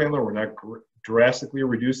our air handler. We're not drastically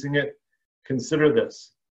reducing it. Consider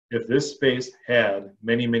this. If this space had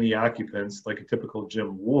many, many occupants, like a typical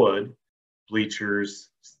gym would, bleachers,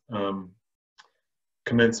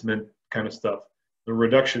 commencement kind of stuff, the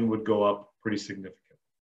reduction would go up pretty significantly.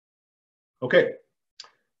 Okay,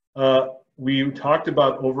 we talked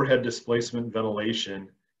about overhead displacement ventilation,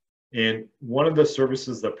 and one of the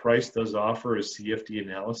services that Price does offer is CFD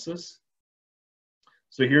analysis.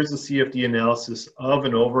 So here's the CFD analysis of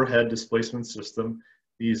an overhead displacement system.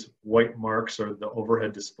 These white marks are the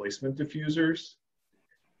overhead displacement diffusers.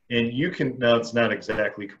 And you can, now it's not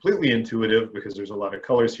exactly completely intuitive because there's a lot of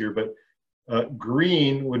colors here, but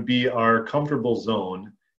green would be our comfortable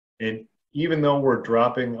zone. And even though we're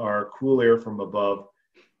dropping our cool air from above,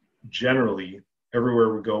 generally,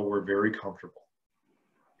 everywhere we go, we're very comfortable.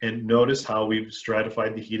 And notice how we've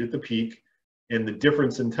stratified the heat at the peak and the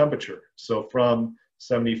difference in temperature. So from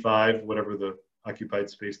 75, whatever the occupied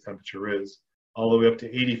space temperature is, all the way up to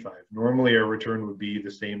 85. Normally our return would be the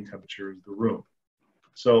same temperature as the room.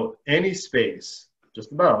 So any space,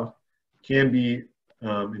 just about, can be,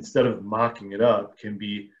 instead of mocking it up, can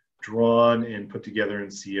be drawn and put together in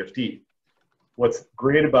CFD. What's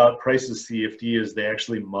great about Price's CFD is they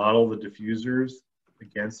actually model the diffusers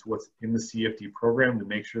against what's in the CFD program to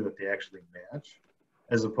make sure that they actually match,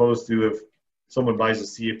 as opposed to if someone buys a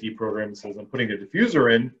CFD program and says, I'm putting a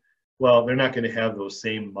diffuser in, well, they're not going to have those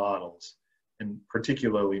same models, and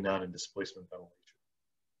particularly not in displacement ventilation.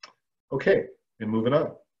 Okay, and moving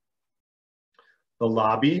on. The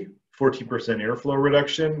lobby, 14% airflow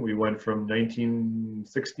reduction. We went from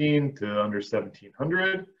 1916 to under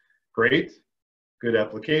 1700. Great, good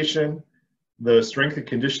application. The strength and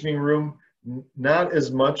conditioning room, not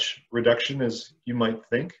as much reduction as you might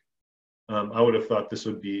think. I would have thought this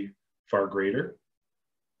would be far greater.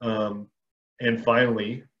 And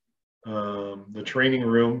finally, the training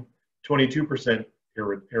room, 22%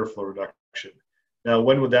 airflow reduction. Now,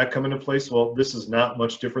 when would that come into place? Well, this is not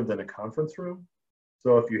much different than a conference room.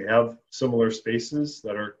 So if you have similar spaces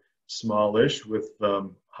that are smallish with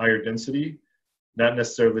higher density, not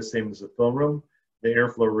necessarily the same as a film room, the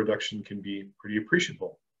airflow reduction can be pretty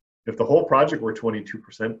appreciable. If the whole project were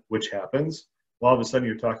 22%, which happens, well, all of a sudden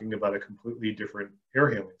you're talking about a completely different air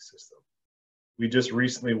handling system. We just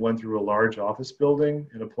recently went through a large office building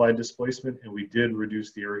and applied displacement, and we did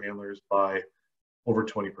reduce the air handlers by over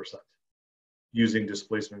 20% using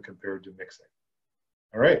displacement compared to mixing.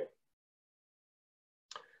 All right.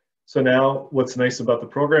 So now what's nice about the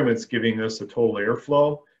program, it's giving us a total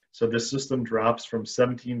airflow. So this system drops from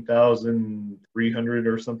 17,300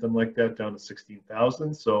 or something like that down to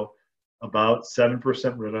 16,000. So about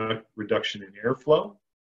 7% reduction in airflow,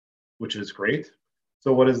 which is great.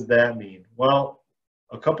 So what does that mean? Well,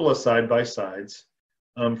 a couple of side-by-sides.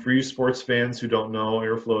 For you sports fans who don't know,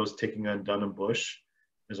 Airflow is taking on Dun & Bush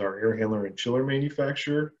as our air handler and chiller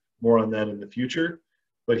manufacturer. More on that in the future.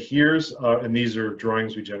 But here's, and these are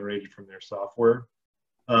drawings we generated from their software.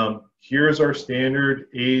 Here's our standard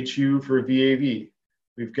AHU for VAV.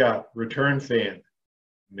 We've got return fan,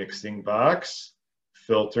 mixing box,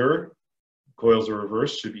 filter, coils are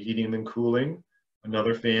reversed, should be heating and cooling,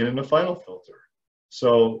 another fan, and a final filter.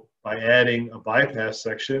 So by adding a bypass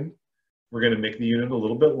section, we're going to make the unit a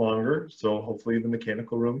little bit longer, so hopefully the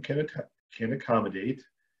mechanical room can accommodate.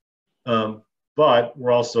 But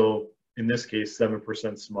we're also, in this case,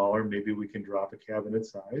 7% smaller. Maybe we can drop a cabinet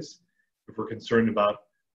size. If we're concerned about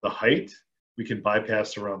the height, we can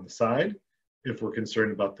bypass around the side. If we're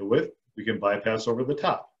concerned about the width, we can bypass over the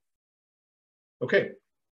top. Okay.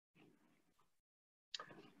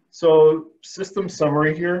 So system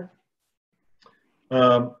summary here.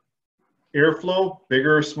 Airflow,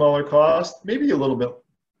 bigger or smaller cost, maybe a little bit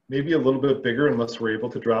bigger unless we're able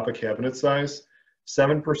to drop a cabinet size.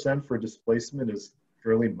 7% for displacement is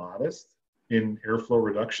fairly modest in airflow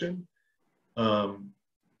reduction.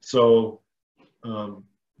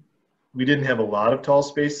 We didn't have a lot of tall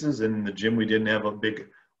spaces, and in the gym we didn't have a big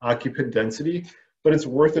occupant density, but it's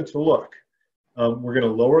worth it to look. We're going to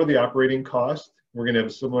lower the operating cost. We're going to have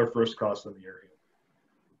a similar first cost on the air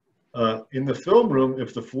handler. In the film room,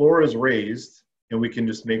 if the floor is raised and we can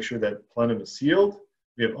just make sure that plenum is sealed.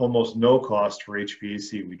 We have almost no cost for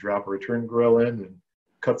HVAC. We drop a return grill in and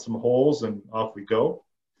cut some holes and off we go.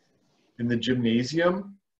 In the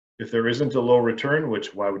gymnasium, if there isn't a low return,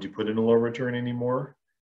 which why would you put in a low return anymore?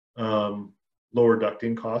 Lower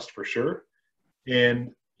ducting cost for sure.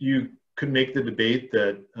 And you could make the debate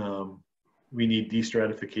that we need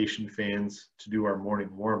destratification fans to do our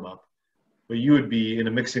morning warm-up. But you would be in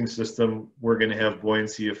a mixing system, we're going to have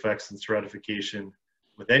buoyancy effects and stratification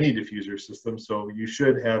with any diffuser system, so you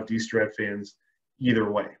should have destrat fans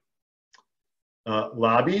either way.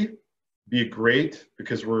 Lobby, be great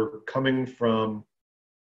because we're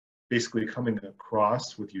basically coming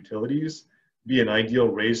across with utilities. Be an ideal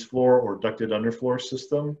raised floor or ducted underfloor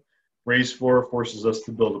system. Raised floor forces us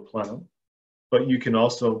to build a plenum, but you can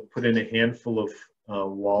also put in a handful of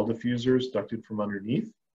wall diffusers ducted from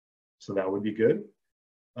underneath, so that would be good.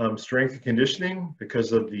 Strength and conditioning,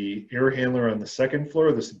 because of the air handler on the second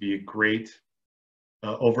floor, this would be a great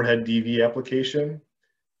overhead DV application.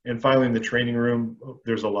 And finally, in the training room,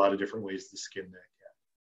 there's a lot of different ways to skin that cat.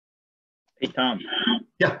 Hey, Tom.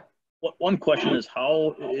 Yeah. One question is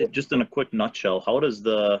how, just in a quick nutshell, how does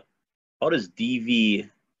DV,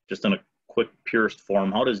 just in a quick purest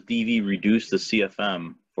form, how does DV reduce the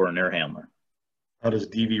CFM for an air handler? How does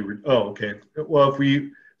DV, oh, okay. Well, if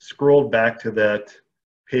we scrolled back to that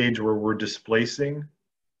page where we're displacing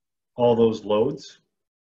all those loads,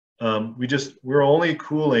 we're only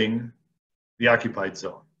cooling the occupied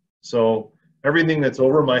zone. So everything that's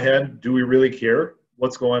over my head, do we really care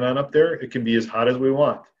what's going on up there? It can be as hot as we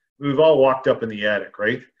want. We've all walked up in the attic,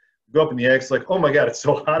 right? We go up in the attic, it's like, oh my God, it's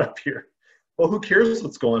so hot up here. Well, who cares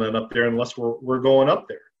what's going on up there unless we're going up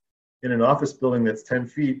there? In an office building that's 10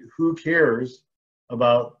 feet, who cares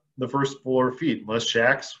about the first 4 feet? Unless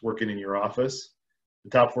Shaq's working in your office,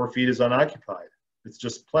 the top 4 feet is unoccupied. It's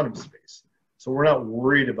just plenum space. So we're not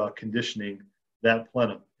worried about conditioning that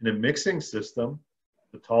plenum. In a mixing system,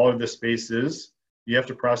 the taller the space is, you have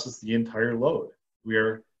to process the entire load. We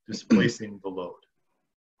are displacing the load.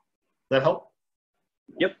 Does that help?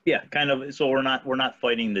 Yep. Yeah. Kind of. So we're not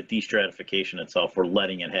fighting the destratification itself. We're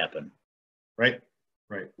letting it happen. Right.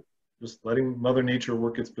 Right. Just letting Mother Nature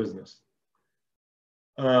work its business.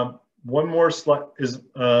 One more slide is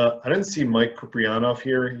I didn't see Mike Kuprianov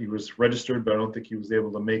here. He was registered, but I don't think he was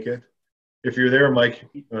able to make it. If you're there, Mike,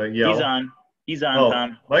 yell. He's on. He's on, oh,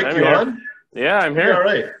 Tom. Mike, I'm you here. on? Yeah, I'm here. Yeah, all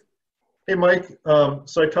right. Hey, Mike.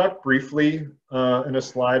 So I talked briefly in a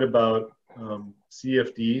slide about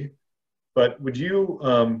CFD, but would you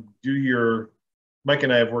Mike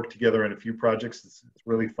and I have worked together on a few projects. It's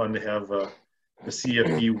really fun to have a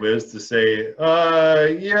CFD whiz to say,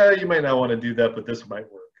 yeah, you might not want to do that, but this might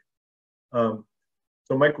work.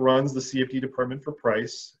 So Mike runs the CFD department for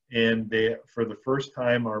Price, and they, for the first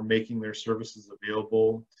time, are making their services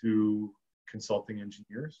available to consulting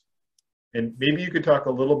engineers. And maybe you could talk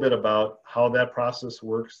a little bit about how that process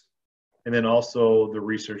works, and then also the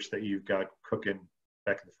research that you've got cooking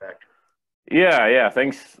back in the factory. Yeah.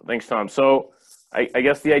 Thanks, Tom. So I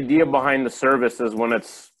guess the idea behind the service is when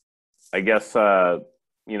it's, I guess,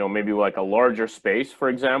 maybe like a larger space, for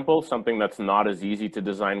example, something that's not as easy to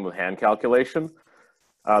design with hand calculation.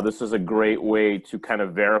 This is a great way to kind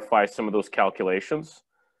of verify some of those calculations,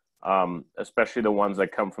 especially the ones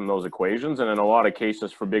that come from those equations. And in a lot of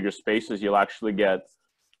cases for bigger spaces, you'll actually get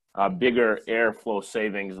bigger airflow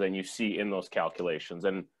savings than you see in those calculations.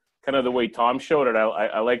 And kind of the way Tom showed it,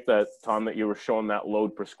 I like that, Tom, that you were showing that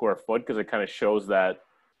load per square foot, because it kind of shows that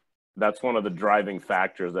that's one of the driving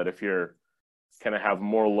factors, that if you're kind of have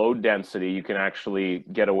more load density, you can actually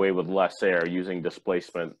get away with less air using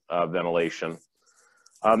displacement ventilation.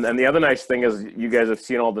 And the other nice thing is you guys have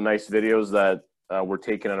seen all the nice videos that we're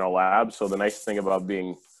taking in our lab. So the nice thing about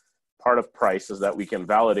being part of Price is that we can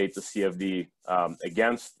validate the CFD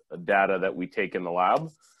against data that we take in the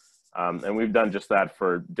lab. And we've done just that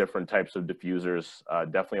for different types of diffusers,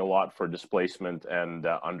 definitely a lot for displacement and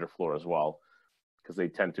underfloor as well, because they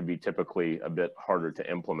tend to be typically a bit harder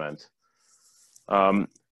to implement. And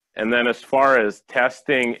then as far as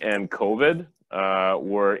testing and COVID,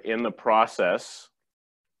 we're in the process.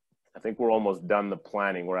 I think we're almost done the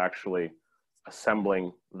planning. We're actually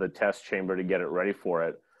assembling the test chamber to get it ready for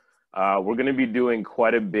it. We're going to be doing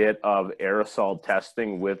quite a bit of aerosol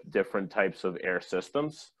testing with different types of air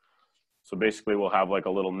systems. So basically we'll have like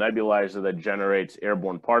a little nebulizer that generates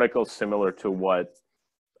airborne particles similar to what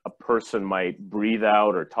a person might breathe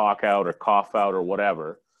out or talk out or cough out or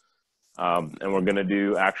whatever. And we're going to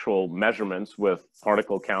do actual measurements with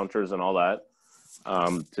particle counters and all that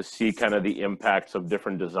to see kind of the impacts of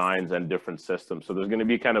different designs and different systems. So there's going to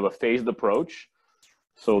be kind of a phased approach.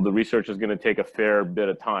 So the research is going to take a fair bit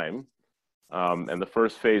of time. And the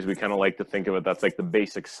first phase, we kind of like to think of it, that's like the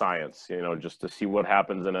basic science, you know, just to see what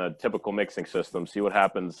happens in a typical mixing system, see what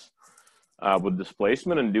happens with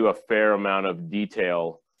displacement, and do a fair amount of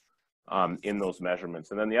detail in those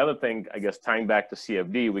measurements. And then the other thing, I guess, tying back to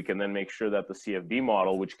CFD, we can then make sure that the CFD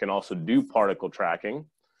model, which can also do particle tracking,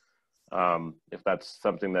 if that's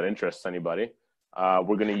something that interests anybody,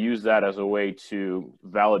 we're going to use that as a way to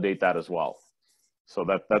validate that as well. So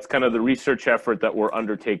that's kind of the research effort that we're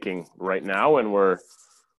undertaking right now, and we're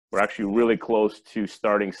actually really close to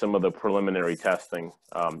starting some of the preliminary testing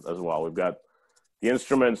as well. We've got the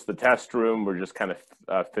instruments, the test room. We're just kind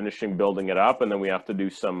of finishing building it up, and then we have to do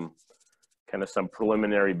some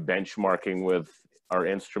preliminary benchmarking with our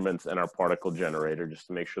instruments and our particle generator, just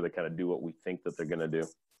to make sure they kind of do what we think that they're going to do.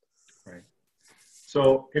 Right.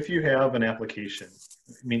 So if you have an application,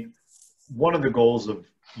 I mean, one of the goals of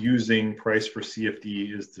using price for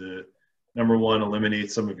CFD is to, number one, eliminate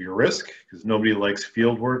some of your risk, because nobody likes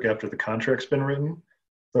field work after the contract's been written.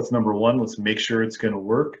 That's number one. Let's make sure it's going to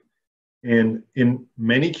work. And in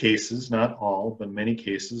many cases, not all, but many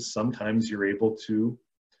cases, sometimes you're able to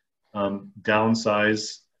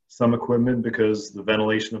downsize some equipment because the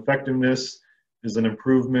ventilation effectiveness is an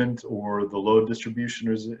improvement, or the load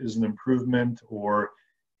distribution is an improvement, or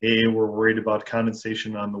hey, we're worried about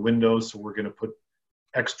condensation on the windows, so we're going to put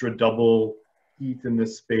extra double heat in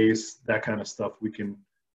this space, that kind of stuff. You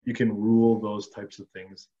can rule those types of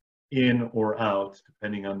things in or out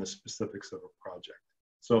depending on the specifics of a project.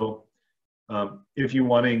 So if you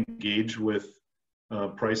want to engage with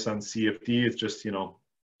price on CFD, it's just, you know,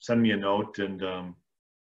 send me a note, and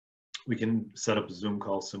we can set up a Zoom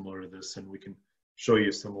call similar to this, and we can show you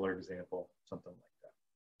a similar example, something like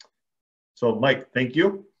that. So Mike, thank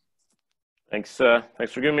you. Thanks for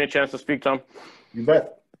giving me a chance to speak, Tom. You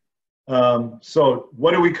bet. So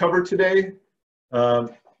what do we cover today?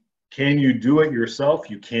 Can you do it yourself?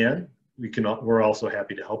 You can. We're also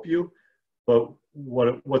happy to help you. But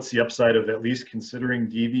what's the upside of at least considering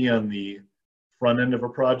DV on the front end of a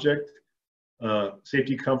project?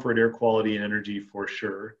 Safety, comfort, air quality, and energy for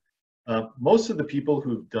sure. Most of the people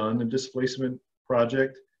who've done a displacement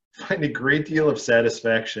project find a great deal of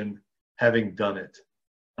satisfaction having done it,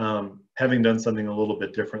 having done something a little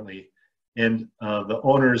bit differently. And the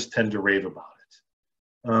owners tend to rave about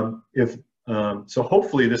it. So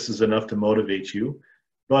hopefully this is enough to motivate you.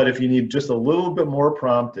 But if you need just a little bit more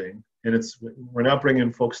prompting, and we're not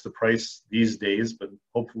bringing folks to price these days, but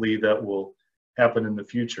hopefully that will happen in the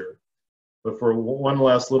future. But for one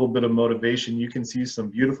last little bit of motivation, you can see some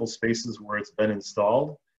beautiful spaces where it's been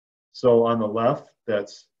installed. So on the left,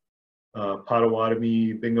 that's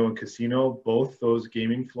Potawatomi Bingo and Casino. Both those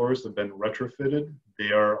gaming floors have been retrofitted.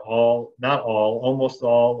 They are all, not all, almost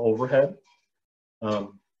all overhead.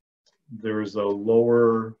 There's a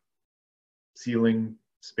lower ceiling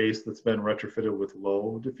space that's been retrofitted with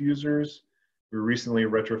low diffusers. We recently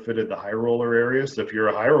retrofitted the high roller area. So if you're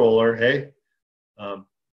a high roller, hey, got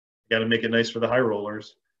to make it nice for the high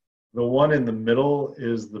rollers. The one in the middle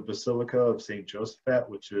is the Basilica of St. Josephat,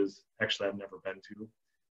 which is, actually I've never been to,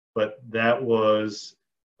 but that was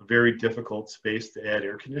a very difficult space to add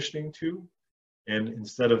air conditioning to. And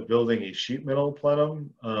instead of building a sheet metal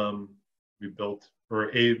plenum, we built, or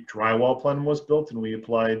a drywall plenum was built, and we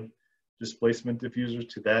applied displacement diffusers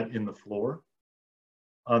to that in the floor.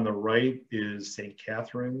 On the right is St.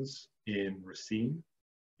 Catherine's in Racine.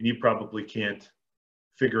 And you probably can't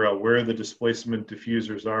figure out where the displacement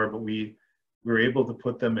diffusers are, but we were able to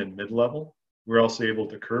put them in mid-level. We're also able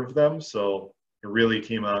to curve them, so it really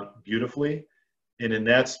came out beautifully. And in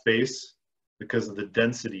that space, because of the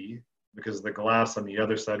density, because of the glass on the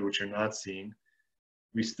other side, which you're not seeing,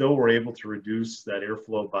 we still were able to reduce that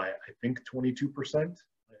airflow by, I think, 22%.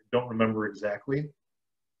 I don't remember exactly.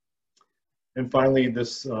 And finally,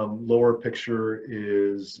 this lower picture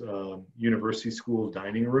is University School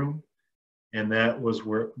dining room. And that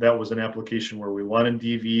was an application where we wanted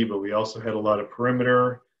DV, but we also had a lot of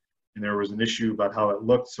perimeter, and there was an issue about how it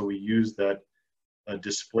looked. So we used that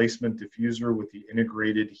displacement diffuser with the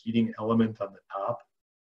integrated heating element on the top.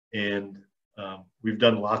 And we've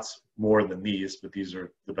done lots more than these, but these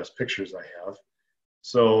are the best pictures I have.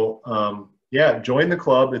 So yeah, join the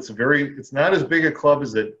club. It's not as big a club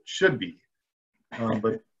as it should be,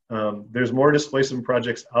 but there's more displacement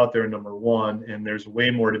projects out there, number one, and there's way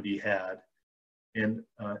more to be had. And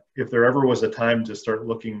if there ever was a time to start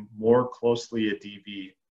looking more closely at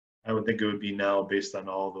DV, I would think it would be now based on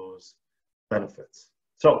all those benefits.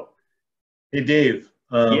 So, hey Dave.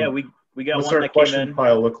 Yeah, we got what's one our that question came in.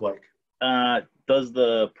 pile look like? Does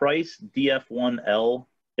the price DF1L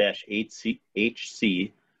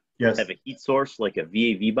HC Yes. have a heat source like a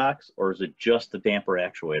VAV box, or is it just a damper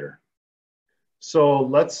actuator? So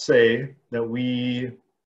let's say that we're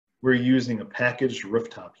using a packaged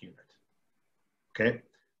rooftop unit. Okay,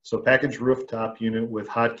 so packaged rooftop unit with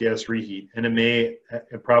hot gas reheat, and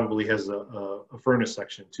it probably has a furnace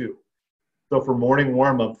section too. So for morning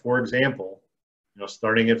warm up, for example,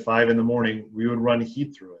 starting at 5 in the morning, we would run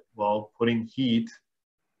heat through it. Well, putting heat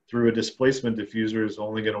through a displacement diffuser is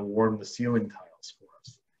only going to warm the ceiling tiles for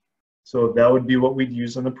us. So that would be what we'd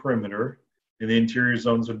use on the perimeter, and the interior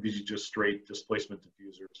zones would be just straight displacement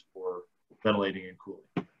diffusers for ventilating and cooling.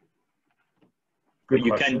 Good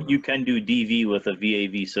question. You can do DV with a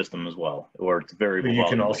VAV system as well, or it's variable You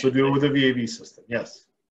volume. can also do it with a VAV system. Yes.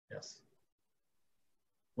 Yes.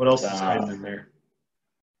 What else is hiding in there?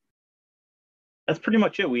 That's pretty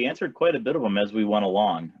much it. We answered quite a bit of them as we went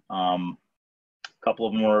along. A couple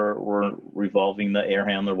of them were revolving the air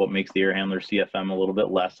handler, what makes the air handler CFM a little bit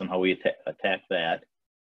less, and how we attack that.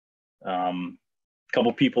 A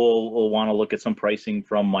couple people will want to look at some pricing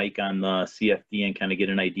from Mike on the CFD and kind of get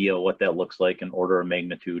an idea of what that looks like in order of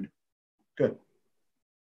magnitude. Good.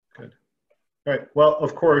 Good. All right. Well,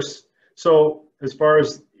 of course. So as far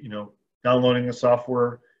as downloading the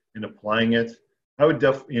software and applying it, I would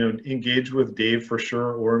definitely engage with Dave for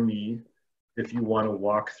sure, or me, if you want to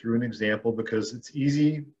walk through an example, because it's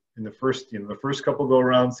easy in the first the first couple go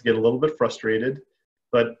arounds to get a little bit frustrated,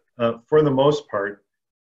 but for the most part.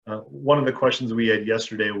 One of the questions we had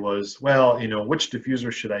yesterday was, well, which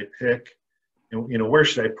diffuser should I pick? And, where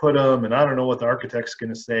should I put them? And I don't know what the architect's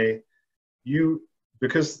going to say.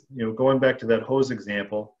 Because, going back to that hose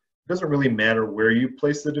example, it doesn't really matter where you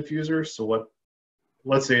place the diffuser. So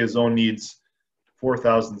let's say a zone needs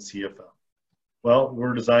 4,000 CFM. Well,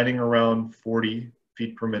 we're designing around 40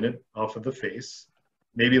 feet per minute off of the face.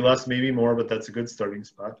 Maybe less, maybe more, but that's a good starting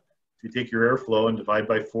spot. You take your airflow and divide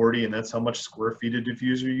by 40, and that's how much square feet of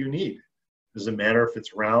diffuser you need. Does it matter if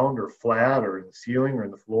it's round or flat or in the ceiling or in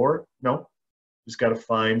the floor? No, just got to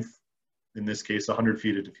find, in this case, 100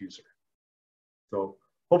 feet of diffuser. So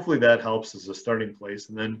hopefully that helps as a starting place,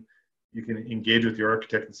 and then you can engage with your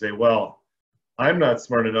architect and say, well, I'm not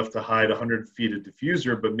smart enough to hide 100 feet of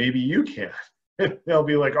diffuser, but maybe you can. They'll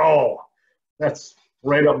be like, oh, that's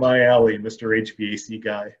right up my alley, Mr. HVAC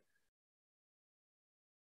guy.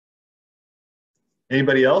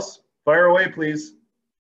 Anybody else? Fire away, please.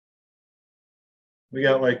 We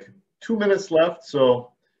got like 2 minutes left,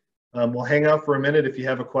 so we'll hang out for a minute if you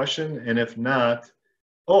have a question, and if not,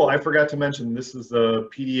 oh, I forgot to mention, this is the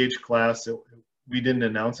PDH class. We didn't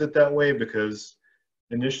announce it that way because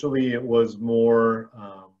initially it was more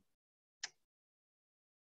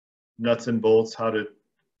nuts and bolts, how to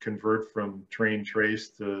convert from train trace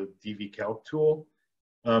to DV calc tool.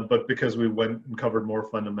 But because we went and covered more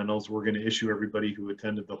fundamentals, we're going to issue everybody who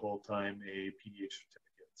attended the whole time a PDH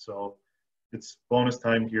certificate. So it's bonus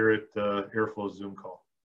time here at the Airflow Zoom call.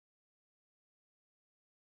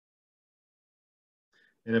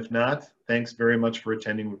 And if not, thanks very much for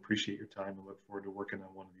attending. We appreciate your time and look forward to working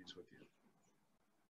on one of these with you.